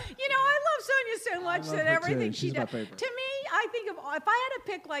Sonia so much love that her, everything too. she She's my does. favorite. To me, I think if I had to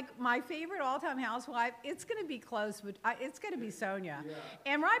pick like my favorite all-time housewife, it's going to be close, but it's going to be Sonia. Yeah.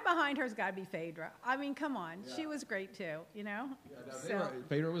 And right behind her's got to be Phaedra. I mean, come on, she was great too. Yeah, no,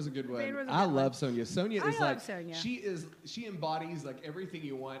 Phaedra was a good one. Phaedra was a I good love one. Sonia. Sonia I is love like Sonia. she embodies like everything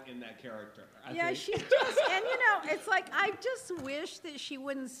you want in that character. I Yeah, think. she's just, and it's like, I just wish that she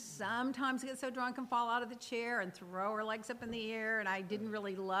wouldn't sometimes get so drunk and fall out of the chair and throw her legs up in the air. And I didn't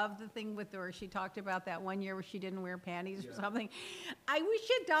really love the thing with her. She talked about that one year where she didn't wear panties or something. We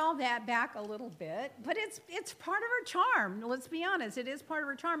should dial that back a little bit, but it's part of her charm. Let's be honest, it is part of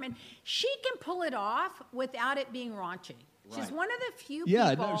her charm. And she can pull it off without it being raunchy. She's one of the few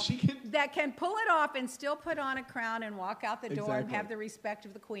people that can pull it off and still put on a crown and walk out the door and have the respect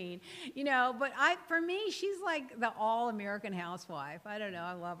of the queen. But for me, she's like the all-American housewife. I don't know.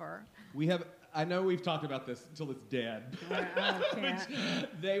 I love her. I know we've talked about this until it's dead.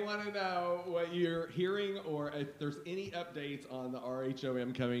 They want to know what you're hearing or if there's any updates on the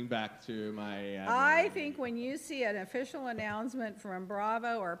RHOM coming back to Miami. I think when you see an official announcement from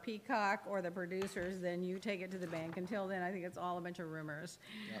Bravo or Peacock or the producers, then you take it to the bank. Until then, I think it's all a bunch of rumors.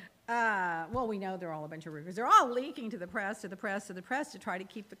 Yep. We know they're all a bunch of rumors. They're all leaking to the press, to try to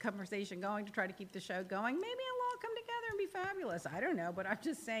keep the conversation going, to try to keep the show going. Maybe it'll all come together and be fabulous. I don't know, but I'm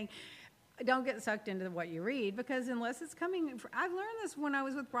just saying, don't get sucked into what you read, because unless it's coming, I've learned this when I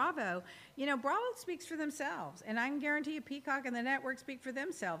was with Bravo. Bravo speaks for themselves, and I can guarantee you Peacock and the network speak for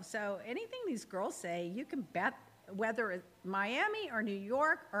themselves. So anything these girls say, you can bet, whether it's Miami or New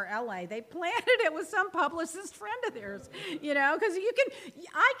York or LA, they planted it with some publicist friend of theirs, because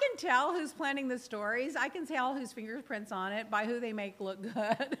I can tell who's planning the stories. I can tell whose fingerprints on it by who they make look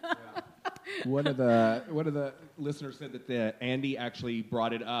good. One of the listeners said that Andy actually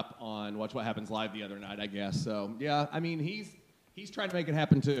brought it up on Watch What Happens Live the other night, I guess. So yeah, I mean he's trying to make it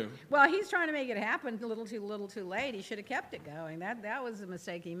happen too. Well, he's trying to make it happen a little too late. He should have kept it going. That was a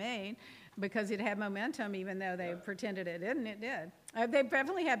mistake he made, because it had momentum, even though they pretended it didn't. It did. They've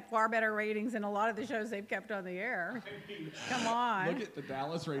definitely had far better ratings than a lot of the shows they've kept on the air. Come on. Look at the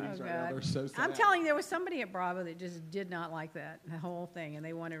Dallas ratings right now. They're so sad. I'm telling you, there was somebody at Bravo that just did not like the whole thing, and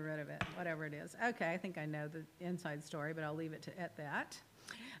they wanted rid of it, whatever it is. Okay, I think I know the inside story, but I'll leave it at that.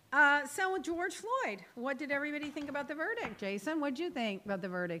 So with George Floyd, what did everybody think about the verdict? Jason, what did you think about the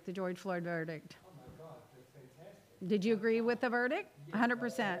verdict, the George Floyd verdict? Oh my God, that's fantastic. Did you agree with the verdict?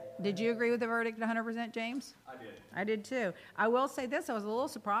 100%. Did you agree with the verdict 100%, James? I did. I did too. I will say this, I was a little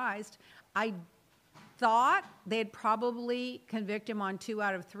surprised. I thought they'd probably convict him on 2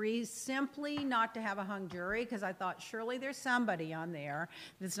 out of 3, simply not to have a hung jury, because I thought surely there's somebody on there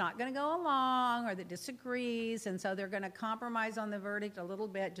that's not going to go along or that disagrees, and so they're going to compromise on the verdict a little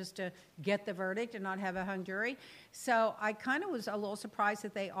bit just to get the verdict and not have a hung jury. So I kind of was a little surprised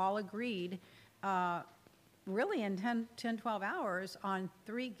that they all agreed really in 10, 12 hours on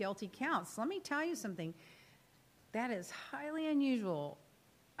 3 guilty counts. Let me tell you something. That is highly unusual.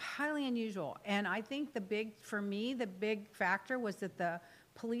 Highly unusual. And I think the big factor was that the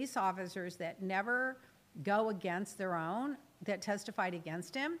police officers that never go against their own, that testified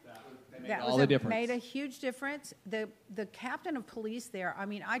against him, made a huge difference. The captain of police there, I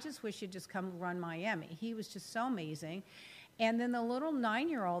mean, I just wish he'd just come run Miami. He was just so amazing. And then the little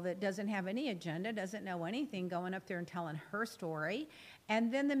 9-year-old that doesn't have any agenda, doesn't know anything, going up there and telling her story.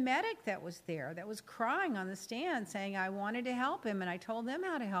 And then the medic that was there, that was crying on the stand, saying, I wanted to help him, and I told them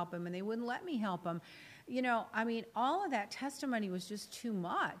how to help him, and they wouldn't let me help him. I mean, all of that testimony was just too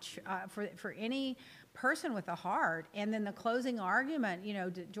much for any person with a heart. And then the closing argument,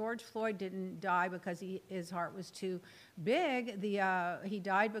 George Floyd didn't die because his heart was too big. He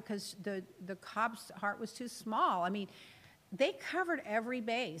died because the cop's heart was too small. I mean, they covered every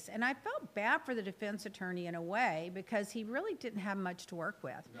base, and I felt bad for the defense attorney in a way, because he really didn't have much to work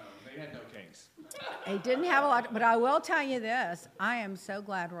with. No, they had no case. He didn't have a lot, but I will tell you this. I am so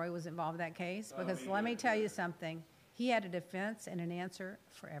glad Roy was involved in that case, because let me tell you something. He had a defense and an answer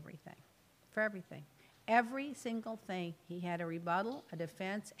for everything. For everything. Every single thing. He had a rebuttal, a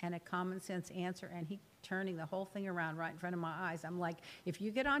defense, and a common sense answer, and turning the whole thing around right in front of my eyes. I'm like, if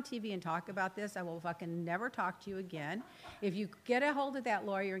you get on TV and talk about this, I will fucking never talk to you again. If you get a hold of that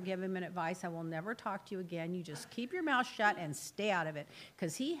lawyer and give him an advice, I will never talk to you again. You just keep your mouth shut and stay out of it.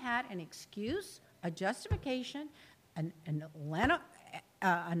 Because he had an excuse, a justification, an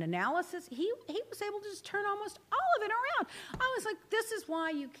analysis. He was able to just turn almost all of it around. I was like, this is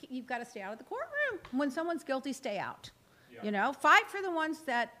why you've got to stay out of the courtroom. When someone's guilty, stay out. Yeah. Fight for the ones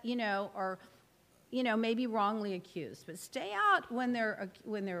that, are, maybe wrongly accused, but stay out when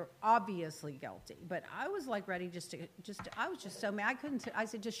they're obviously guilty. But I was like ready I was just so mad. I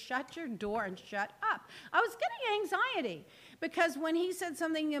said, just shut your door and shut up. I was getting anxiety because when he said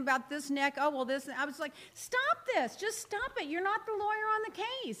something about this neck, I was like, stop this, just stop it. You're not the lawyer on the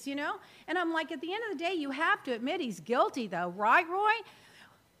case, And I'm like, at the end of the day, you have to admit he's guilty though, right, Roy?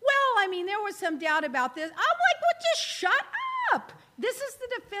 Well, there was some doubt about this. I'm like, well, just shut up. This is the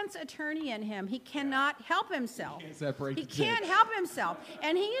defense attorney in him. He cannot help himself. He can't help himself.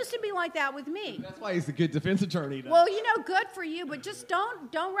 And he used to be like that with me. That's why he's a good defense attorney. Though. Well, good for you, but just don't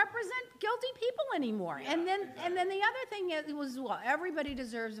represent guilty people anymore. Yeah, and then the other thing was, everybody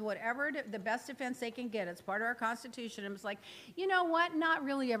deserves whatever the best defense they can get. It's part of our Constitution. And it's like, you know what? Not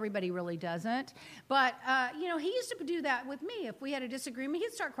really. Everybody really doesn't. But he used to do that with me. If we had a disagreement,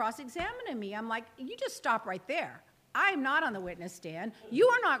 he'd start cross-examining me. I'm like, you just stop right there. I am not on the witness stand. You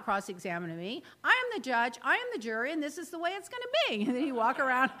are not cross-examining me. I am the judge. I am the jury, and this is the way it's going to be. And then he'd walk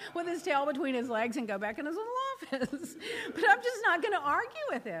around with his tail between his legs and go back in his little office. But I'm just not going to argue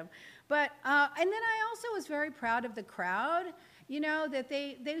with him. But and then I also was very proud of the crowd. That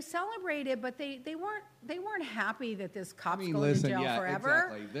they celebrated, but they weren't happy that this cop's going to jail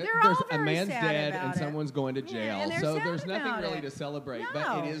forever. Exactly. They're all very a man's sad dead about and someone's going to jail, and so there's nothing really it. to celebrate. No.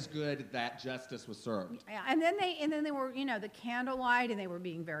 But it is good that justice was served. Yeah, and then they were the candlelight, and they were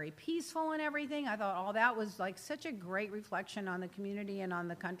being very peaceful and everything. I thought all that was like such a great reflection on the community and on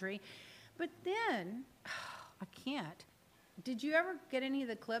the country. But then I can't. Did you ever get any of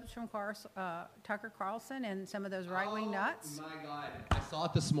the clips from Tucker Carlson and some of those right-wing nuts? Oh, my God. I saw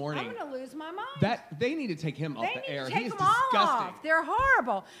it this morning. I'm going to lose my mind. They need to take him off the air. They need to take them disgusting. all off. They're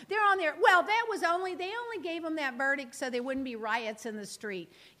horrible. They're on there. Well, they only gave them that verdict so there wouldn't be riots in the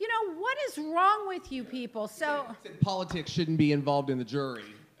street. What is wrong with you people? So politics shouldn't be involved in the jury.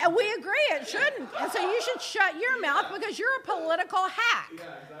 And we agree it shouldn't. And so you should shut your mouth because you're a political hack. Yeah,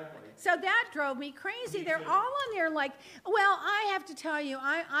 exactly. So that drove me crazy. They're all on there like, well, I have to tell you,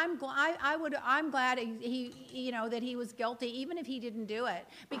 I'm glad he that he was guilty, even if he didn't do it,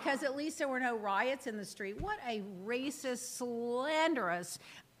 because at least there were no riots in the street. What a racist, slanderous,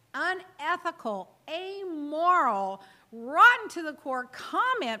 unethical, amoral, rotten to the core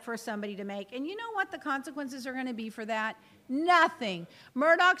comment for somebody to make. And you know what the consequences are going to be for that? Nothing.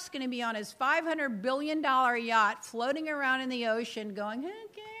 Murdoch's going to be on his $500 billion yacht floating around in the ocean going, who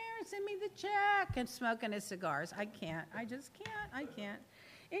cares? Send me the check, and smoking his cigars. I can't. I just can't. I can't.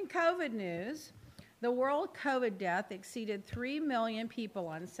 In COVID news, the world COVID death exceeded 3 million people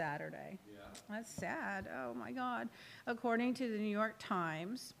on Saturday. Yeah. That's sad. Oh, my God. According to the New York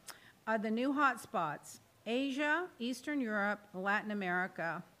Times, the new hotspots, Asia, Eastern Europe, Latin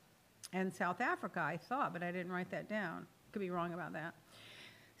America, and South Africa, I thought, but I didn't write that down. Could be wrong about that.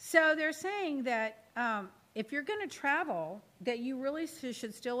 So they're saying that if you're going to travel, that you really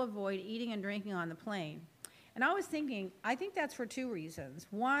should still avoid eating and drinking on the plane. And I was thinking, I think that's for two reasons.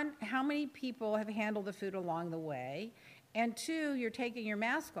 One, how many people have handled the food along the way? And two, you're taking your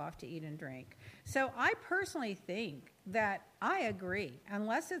mask off to eat and drink. So I personally think that I agree.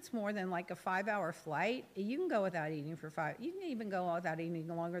 Unless it's more than like a 5-hour flight, you can go without eating for 5. You can even go without eating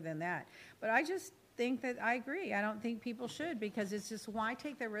longer than that. But I just think that I agree. I don't think people should, because it's just, why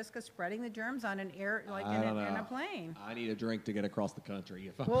take the risk of spreading the germs on an air, like in a plane? I need a drink to get across the country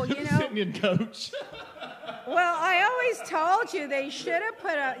if I'm sitting in coach. Well, I always told you they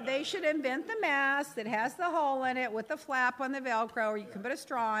should invent the mask that has the hole in it with the flap on the Velcro, or you can put a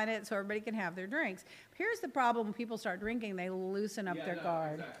straw in it so everybody can have their drinks. Here's the problem: when people start drinking, they loosen up their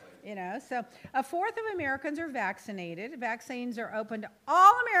guard. Exactly. So a fourth of Americans are vaccinated. Vaccines are open to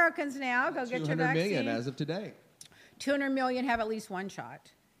all Americans now. Go get your vaccine. 200 million as of today. 200 million have at least one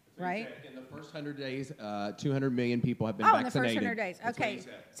shot, right? In the first 100 days, 200 million people have been vaccinated. Oh, in the first 100 days. Okay.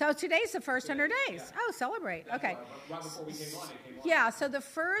 So today's the first 100 days. Yeah. Oh, celebrate. That's okay. Right before we came on, it came on. Yeah, so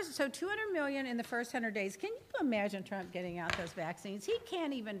 200 million in the first 100 days. Can you imagine Trump getting out those vaccines? He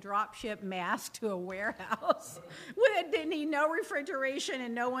can't even drop ship masks to a warehouse. Didn't need no refrigeration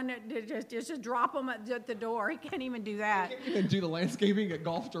and no one just drop them at the door. He can't even do that. He can't even do the landscaping at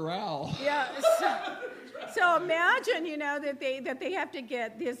Golf Doral. Yeah. So imagine, that they have to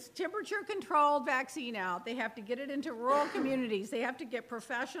get this temperature-controlled vaccine out. They have to get it into rural communities. They have to get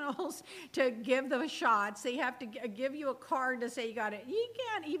professionals to give the shots. They have to give you a card to say you got it. You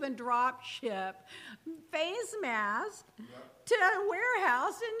can't even drop ship face mask to a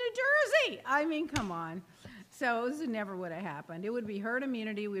warehouse in New Jersey. I mean, come on. So this never would have happened. It would be herd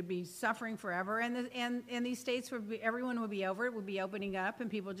immunity. We'd be suffering forever, and these states everyone would be over it. Would be opening up, and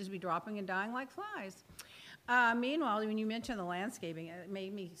people would just be dropping and dying like flies. Meanwhile, when you mentioned the landscaping, it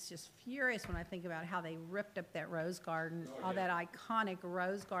made me just furious when I think about how they ripped up that rose garden, that iconic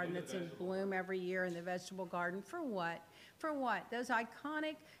rose garden that's in bloom every year, in the vegetable garden. For what? For what? Those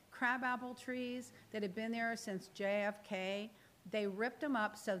iconic crabapple trees that have been there since JFK. They ripped them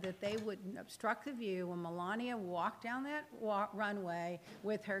up so that they wouldn't obstruct the view when Melania walked down that runway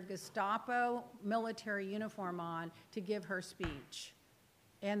with her Gestapo military uniform on to give her speech,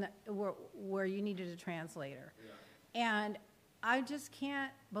 and where you needed a translator. Yeah. And I just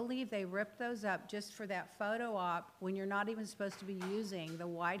can't believe they ripped those up just for that photo op when you're not even supposed to be using the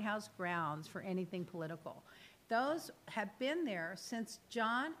White House grounds for anything political. Those have been there since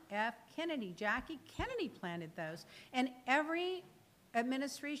John F. Kennedy. Jackie Kennedy planted those. And every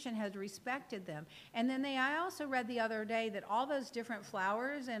administration has respected them. And then I also read the other day that all those different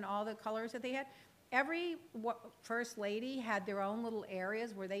flowers and all the colors that they had, every first lady had their own little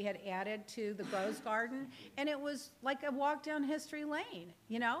areas where they had added to the rose garden. And it was like a walk down history lane,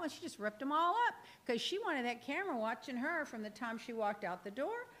 and she just ripped them all up because she wanted that camera watching her from the time she walked out the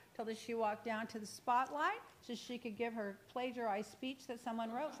door till she walked down to the spotlight so she could give her plagiarized speech that someone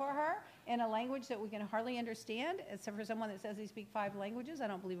wrote for her in a language that we can hardly understand, except for someone that says they speak 5 languages. I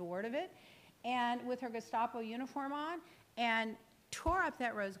don't believe a word of it. And with her Gestapo uniform on, and tore up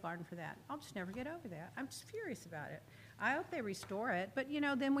that rose garden for that. I'll just never get over that. I'm just furious about it. I hope they restore it. But,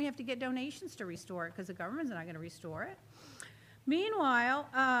 then we have to get donations to restore it because the government's not going to restore it. Meanwhile,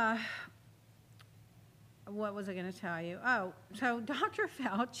 what was I going to tell you? Oh, so Dr.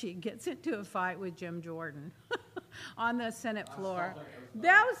 Fauci gets into a fight with Jim Jordan on the Senate floor.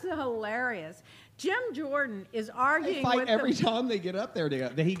 That was hilarious. Jim Jordan is arguing they fight with every time they get up there.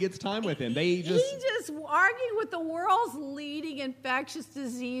 He gets time with him. He just arguing with the world's leading infectious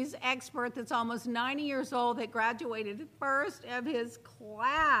disease expert that's almost 90 years old that graduated first of his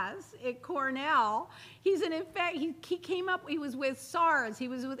class at Cornell. He came up, he was with SARS, he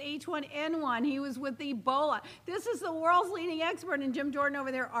was with H1N1, he was with Ebola. This is the world's leading expert, and Jim Jordan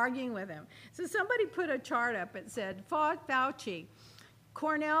over there arguing with him. So somebody put a chart up. It said, Fauci,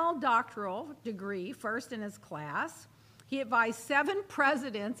 Cornell doctoral degree, first in his class. He advised 7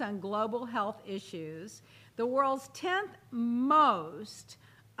 presidents on global health issues. The world's 10th most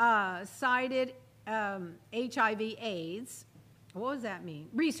cited HIV/AIDS. What does that mean?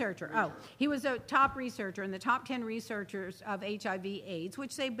 Researcher. Oh, he was a top researcher in the top 10 researchers of HIV/AIDS,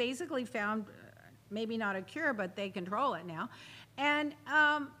 which they basically found maybe not a cure, but they control it now. And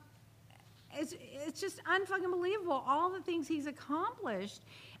it's just unfucking believable, all the things he's accomplished.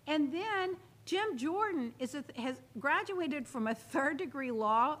 And then Jim Jordan has graduated from a 3rd-degree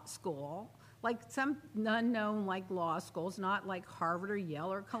law school, like some unknown law schools, not like Harvard or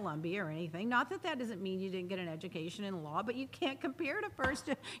Yale or Columbia or anything. Not that doesn't mean you didn't get an education in law, but you can't compare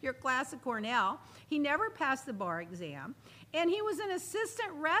to your class at Cornell. He never passed the bar exam. And he was an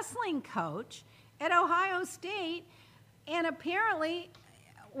assistant wrestling coach at Ohio State, and apparently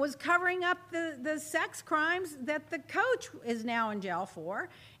was covering up the sex crimes that the coach is now in jail for.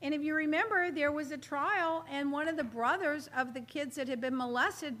 And if you remember, there was a trial, and one of the brothers of the kids that had been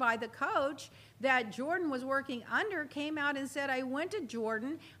molested by the coach that Jordan was working under came out and said, I went to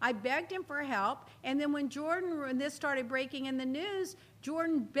Jordan, I begged him for help, and then when this started breaking in the news,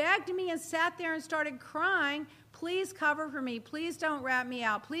 Jordan begged me and sat there and started crying, please cover for me, please don't rat me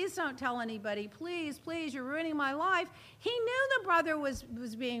out, please don't tell anybody, please, you're ruining my life. He knew the brother was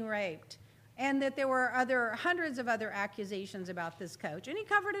being raped and that there were hundreds of other accusations about this coach, and he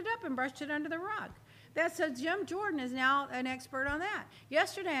covered it up and brushed it under the rug. So Jim Jordan is now an expert on that.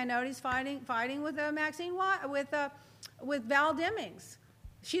 Yesterday I know he's fighting with with Val Demings.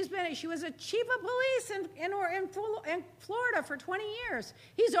 She was a chief of police in Florida for 20 years.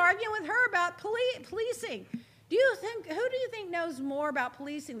 He's arguing with her about policing. Who do you think knows more about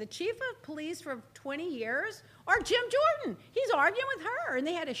policing, the chief of police for 20 years or Jim Jordan? He's arguing with her, and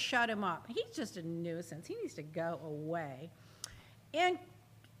they had to shut him up. He's just a nuisance. He needs to go away. And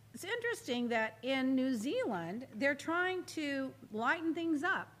it's interesting that in New Zealand, they're trying to lighten things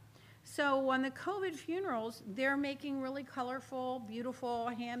up. So on the COVID funerals, they're making really colorful, beautiful,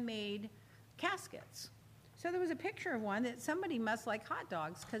 handmade caskets. So there was a picture of one that somebody must like hot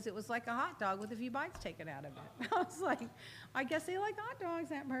dogs because it was like a hot dog with a few bites taken out of it. I was like, I guess they like hot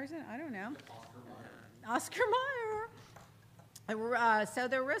dogs, that person. I don't know. Oscar Mayer. So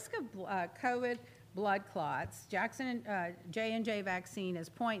the risk of COVID blood clots, J&J vaccine is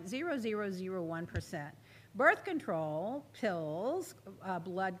 0.0001%. Birth control pills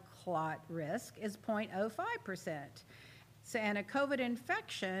blood clot risk is 0.05%. So, and a COVID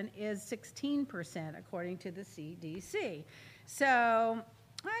infection is 16%, according to the CDC. So,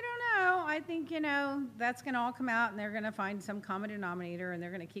 I don't know. I think, that's going to all come out, and they're going to find some common denominator, and they're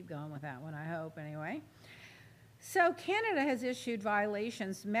going to keep going with that one, I hope, anyway. So, Canada has issued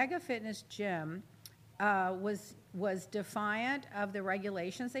violations. Mega Fitness Gym was defiant of the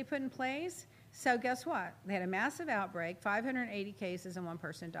regulations they put in place. So, guess what? They had a massive outbreak, 580 cases, and one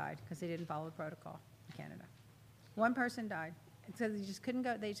person died because they didn't follow the protocol in Canada. One person died. It said they just couldn't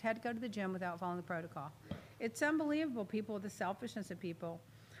go. They just had to go to the gym without following the protocol. It's unbelievable, people, the selfishness of people.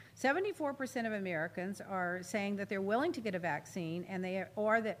 74% of Americans are saying that they're willing to get a vaccine, and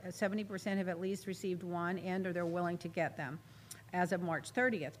or that 70% have at least received one, or they're willing to get them as of March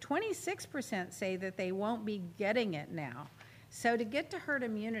 30th. 26% say that they won't be getting it now. So to get to herd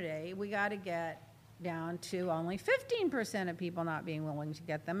immunity, we got to get down to only 15% of people not being willing to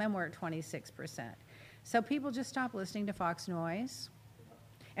get them, and we're at 26%. So people just stop listening to Fox Noise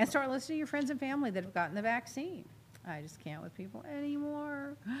and start listening to your friends and family that have gotten the vaccine. I just can't with people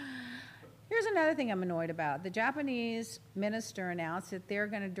anymore. Here's another thing I'm annoyed about. The Japanese minister announced that they're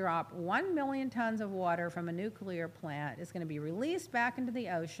going to drop 1 million tons of water from a nuclear plant. It's going to be released back into the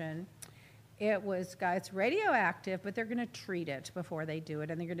ocean. It's radioactive, but they're going to treat it before they do it,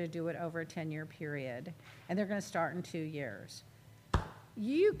 and they're going to do it over a 10-year period, and they're going to start in 2 years.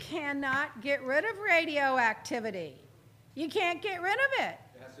 You cannot get rid of radioactivity. You can't get rid of it.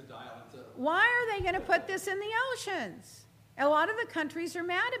 It has to die on its own. Why are they going to put this in the oceans? A lot of the countries are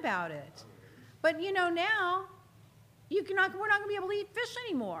mad about it. But now we're not going to be able to eat fish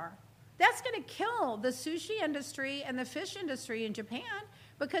anymore. That's going to kill the sushi industry and the fish industry in Japan,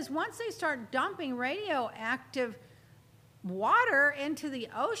 because once they start dumping radioactive water into the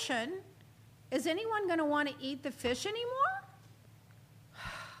ocean, is anyone going to want to eat the fish anymore?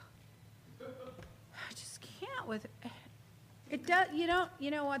 I just can't with it. Does, you know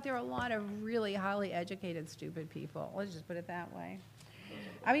what? There are a lot of really highly educated, stupid people. Let's just put it that way.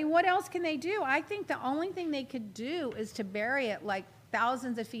 I mean, what else can they do? I think the only thing they could do is to bury it like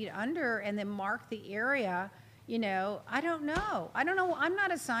thousands of feet under and then mark the area. I don't know. I'm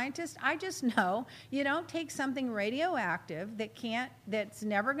not a scientist. I just know you don't take something radioactive that's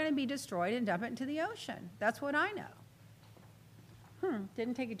never going to be destroyed and dump it into the ocean. That's what I know.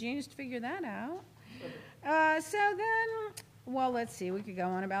 Didn't take a genius to figure that out. Let's see. We could go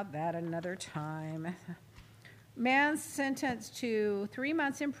on about that another time. Man sentenced to 3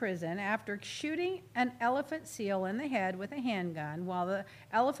 months in prison after shooting an elephant seal in the head with a handgun while the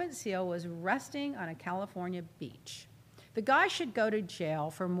elephant seal was resting on a California beach. The guy should go to jail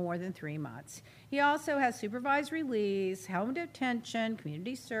for more than 3 months. He also has supervised release, home detention,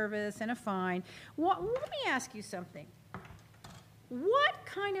 community service, and a fine. Let me ask you something. What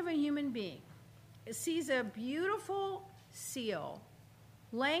kind of a human being sees a beautiful seal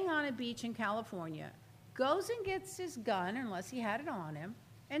laying on a beach in California, goes and gets his gun, unless he had it on him,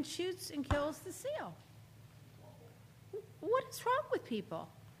 and shoots and kills the seal? What is wrong with people?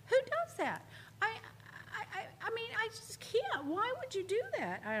 Who does that? I mean, I just can't. Why would you do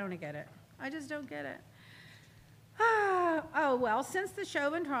that? I don't get it. I just don't get it. Since the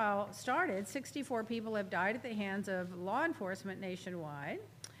Chauvin trial started, 64 people have died at the hands of law enforcement nationwide.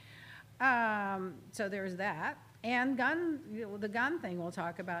 So there's that. And the gun thing we'll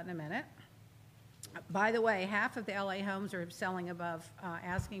talk about in a minute. By the way, half of the LA homes are selling above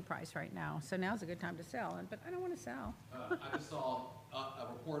asking price right now. So now's a good time to sell, but I don't want to sell. I just saw a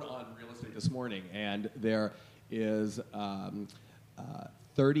report on real estate this morning, and there is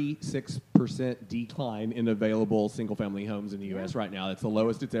 36% decline in available single-family homes in the U.S. right now. That's the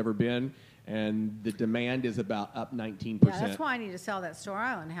lowest it's ever been, and the demand is about up 19%. Yeah, that's why I need to sell that Store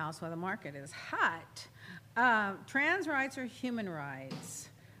Island house while the market is hot. Trans rights are human rights,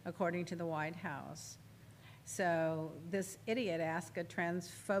 according to the White House. So this idiot asked a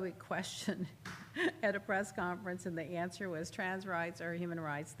transphobic question at a press conference, and the answer was trans rights are human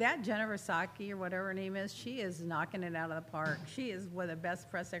rights. That Jennifer Psaki, or whatever her name is, she is knocking it out of the park. She is one of the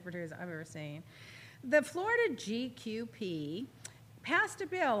best press secretaries I've ever seen. The Florida GQP passed a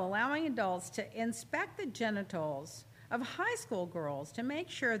bill allowing adults to inspect the genitals of high school girls to make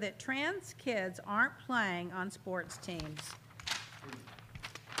sure that trans kids aren't playing on sports teams.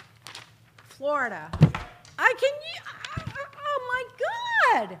 Florida. Oh my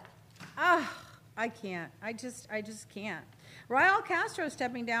God. I can't. I just can't. Raul Castro is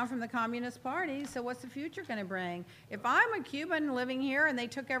stepping down from the Communist Party, so what's the future going to bring? If I'm a Cuban living here and they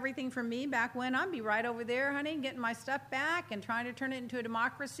took everything from me back when, I'd be right over there, honey, getting my stuff back and trying to turn it into a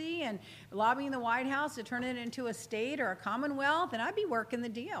democracy and lobbying the White House to turn it into a state or a commonwealth, and I'd be working the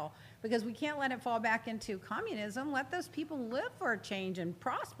deal because we can't let it fall back into communism. Let those people live for a change and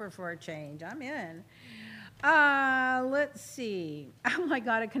prosper for a change. I'm in. Let's see. Oh my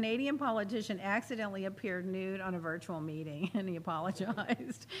God, a Canadian politician accidentally appeared nude on a virtual meeting and he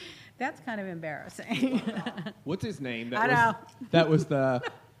apologized. That's kind of embarrassing. What's his name? That was the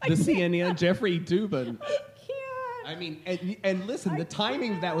CNN Jeffrey Dubin. I can't. I mean, and listen, the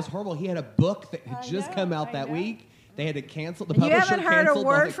timing of that was horrible. He had a book that had just come out that week. They had to cancel. The publisher canceled. You haven't heard a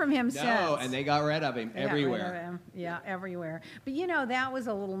word from him since. No, and they got rid of him everywhere. Yeah, everywhere. But you know, that was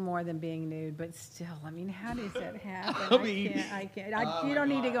a little more than being nude. But still, I mean, how does that happen? I can't. You don't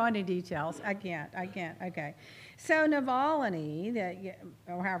need to go into details. I can't. Okay. So Navalny,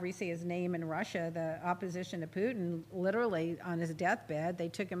 or however you say his name in Russia, the opposition to Putin, literally on his deathbed, they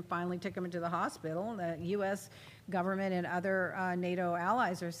finally took him into the hospital. The U.S. government and other NATO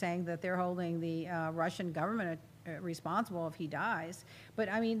allies are saying that they're holding the Russian government responsible if he dies. But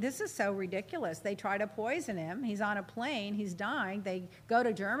I mean, this is so ridiculous. They try to poison him. He's on a plane. He's dying. They go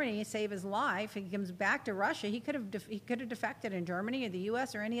to Germany, save his life. He comes back to Russia. He could have defected in Germany or the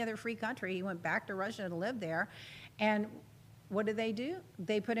U.S. or any other free country. He went back to Russia to live there. And what did they do?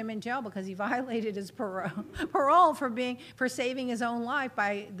 They put him in jail because he violated his parole for saving his own life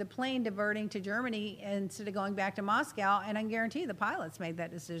by the plane diverting to Germany instead of going back to Moscow. And I guarantee the pilots made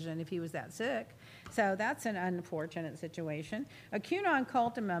that decision if he was that sick. So that's an unfortunate situation. A QAnon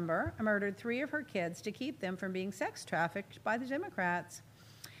cult member murdered 3 of her kids to keep them from being sex trafficked by the Democrats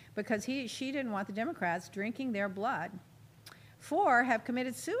because she didn't want the Democrats drinking their blood. 4 have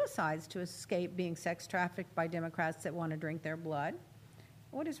committed suicides to escape being sex trafficked by Democrats that want to drink their blood.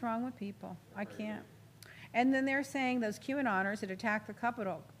 What is wrong with people? I can't. And then they're saying those QAnoners that attacked the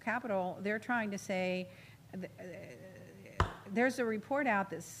Capitol, they're trying to say, there's a report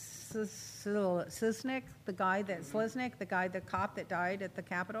out that Sliznik, the cop that died at the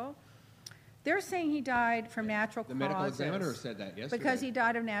Capitol, they're saying he died from natural causes. The medical examiner said that yesterday. Because he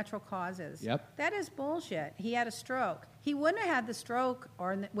died of natural causes. Yep. That is bullshit. He had a stroke. He wouldn't have had the stroke,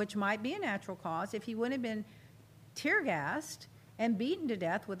 which might be a natural cause, if he wouldn't have been tear gassed and beaten to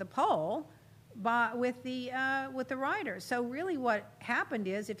death with a pole with the rioters. So really what happened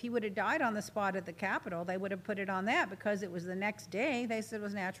is if he would have died on the spot at the Capitol, they would have put it on that because it was the next day. They said it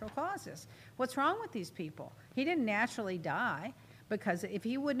was natural causes. What's wrong with these people? He didn't naturally die. Because if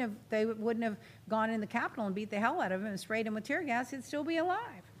they wouldn't have gone in the Capitol and beat the hell out of him and sprayed him with tear gas, he'd still be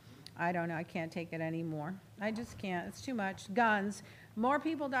alive. I don't know. I can't take it anymore. I just can't. It's too much. Guns. More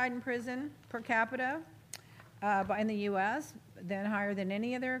people died in prison per capita in the U.S. higher than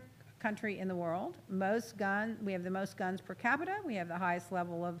any other country in the world. We have the most guns per capita. We have the highest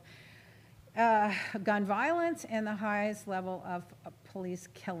level of gun violence and the highest level of police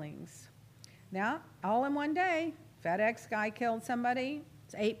killings. Now, all in one day. FedEx guy killed somebody.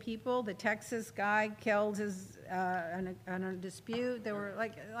 It's 8 people. The Texas guy killed his in a dispute. There were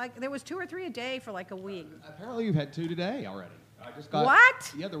there was 2 or 3 a day for like a week. Apparently, you've had 2 today already. I just got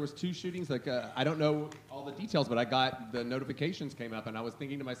what? Yeah, there was 2 shootings. I don't know all the details, but I got the notifications came up, and I was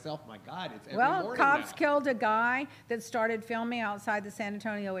thinking to myself, "My God, it's every morning now." Cops killed a guy that started filming outside the San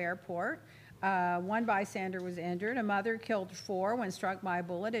Antonio airport. 1 bystander was injured. A mother killed 4 when struck by a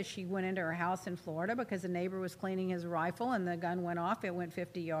bullet as she went into her house in Florida because the neighbor was cleaning his rifle and the gun went off. It went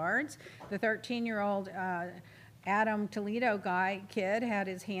 50 yards. The 13-year-old Adam Toledo kid had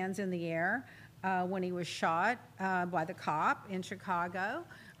his hands in the air when he was shot by the cop in Chicago.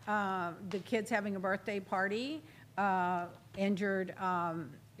 The kid's having a birthday party, injured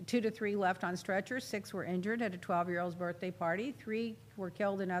 2 to 3 left on stretchers. 6 were injured at a 12-year-old's birthday party. 3 were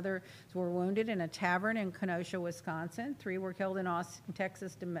killed and others were wounded in a tavern in Kenosha, Wisconsin. 3 were killed in Austin,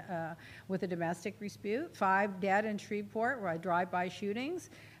 Texas with a domestic dispute. 5 dead in Shreveport by drive-by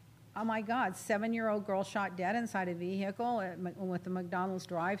shootings. Oh my God, 7-year-old girl shot dead inside a vehicle with the McDonald's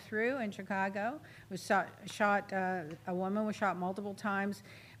drive-thru in Chicago. A woman was shot multiple times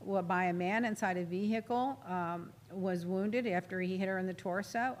by a man inside a vehicle, was wounded after he hit her in the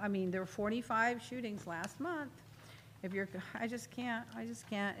torso. I mean, there were 45 shootings last month. I just can't.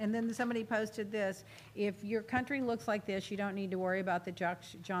 And then somebody posted this: if your country looks like this, you don't need to worry about the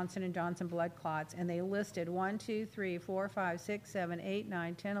Johnson & Johnson blood clots. And they listed 1, 2, 3, 4, 5, 6, 7, 8,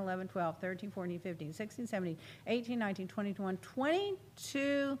 9, 10, 11, 12, 13, 14, 15, 16, 17, 18, 19, 20, 21,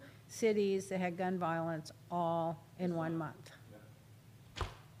 22 cities that had gun violence all in 1 month.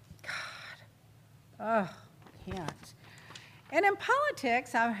 God. Can't. And in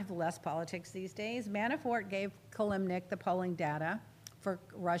politics, I have less politics these days. Manafort gave Kilimnik the polling data for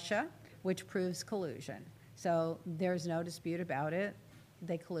Russia, which proves collusion. So there's no dispute about it.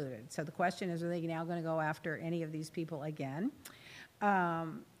 They colluded. So the question is, are they now going to go after any of these people again?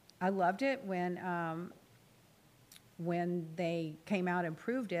 I loved it when they came out and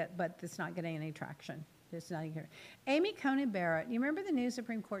proved it, but it's not getting any traction. It's not even. Amy Coney Barrett, you remember the new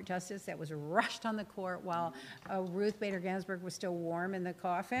Supreme Court justice that was rushed on the court while Ruth Bader Ginsburg was still warm in the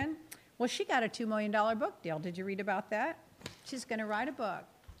coffin? Well, she got a $2 million book deal. Did you read about that? She's going to write a book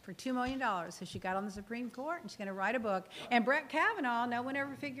for $2 million. So she got on the Supreme Court, and she's going to write a book. And Brett Kavanaugh, no one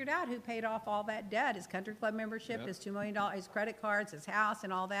ever figured out who paid off all that debt, his country club membership, his $2 million, his credit cards, his house,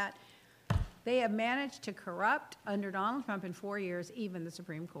 and all that. They have managed to corrupt under Donald Trump in 4 years, even the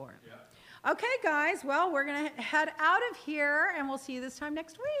Supreme Court. Yeah. Okay, guys, well, we're going to head out of here, and we'll see you this time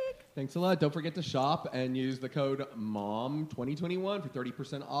next week. Thanks a lot. Don't forget to shop and use the code MOM2021 for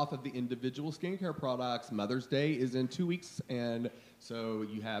 30% off of the individual skincare products. Mother's Day is in 2 weeks, and so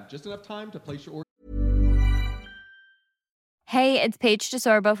you have just enough time to place your order. Hey, it's Paige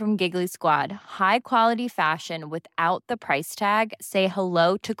DeSorbo from Giggly Squad. High quality fashion without the price tag. Say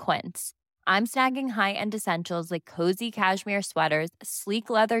hello to Quince. I'm snagging high-end essentials like cozy cashmere sweaters, sleek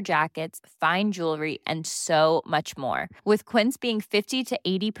leather jackets, fine jewelry, and so much more. With Quince being 50 to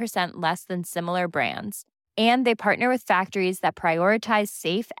 80% less than similar brands. And they partner with factories that prioritize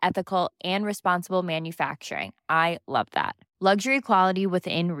safe, ethical, and responsible manufacturing. I love that. Luxury quality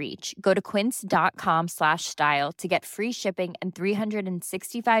within reach. Go to quince.com/style to get free shipping and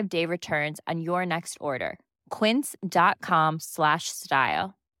 365-day returns on your next order.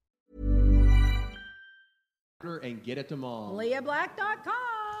 Quince.com/style. And get it to Mom.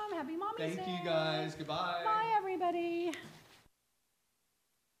 LeahBlack.com. Happy Mommy's Day. Thank you, guys. Goodbye. Bye, everybody.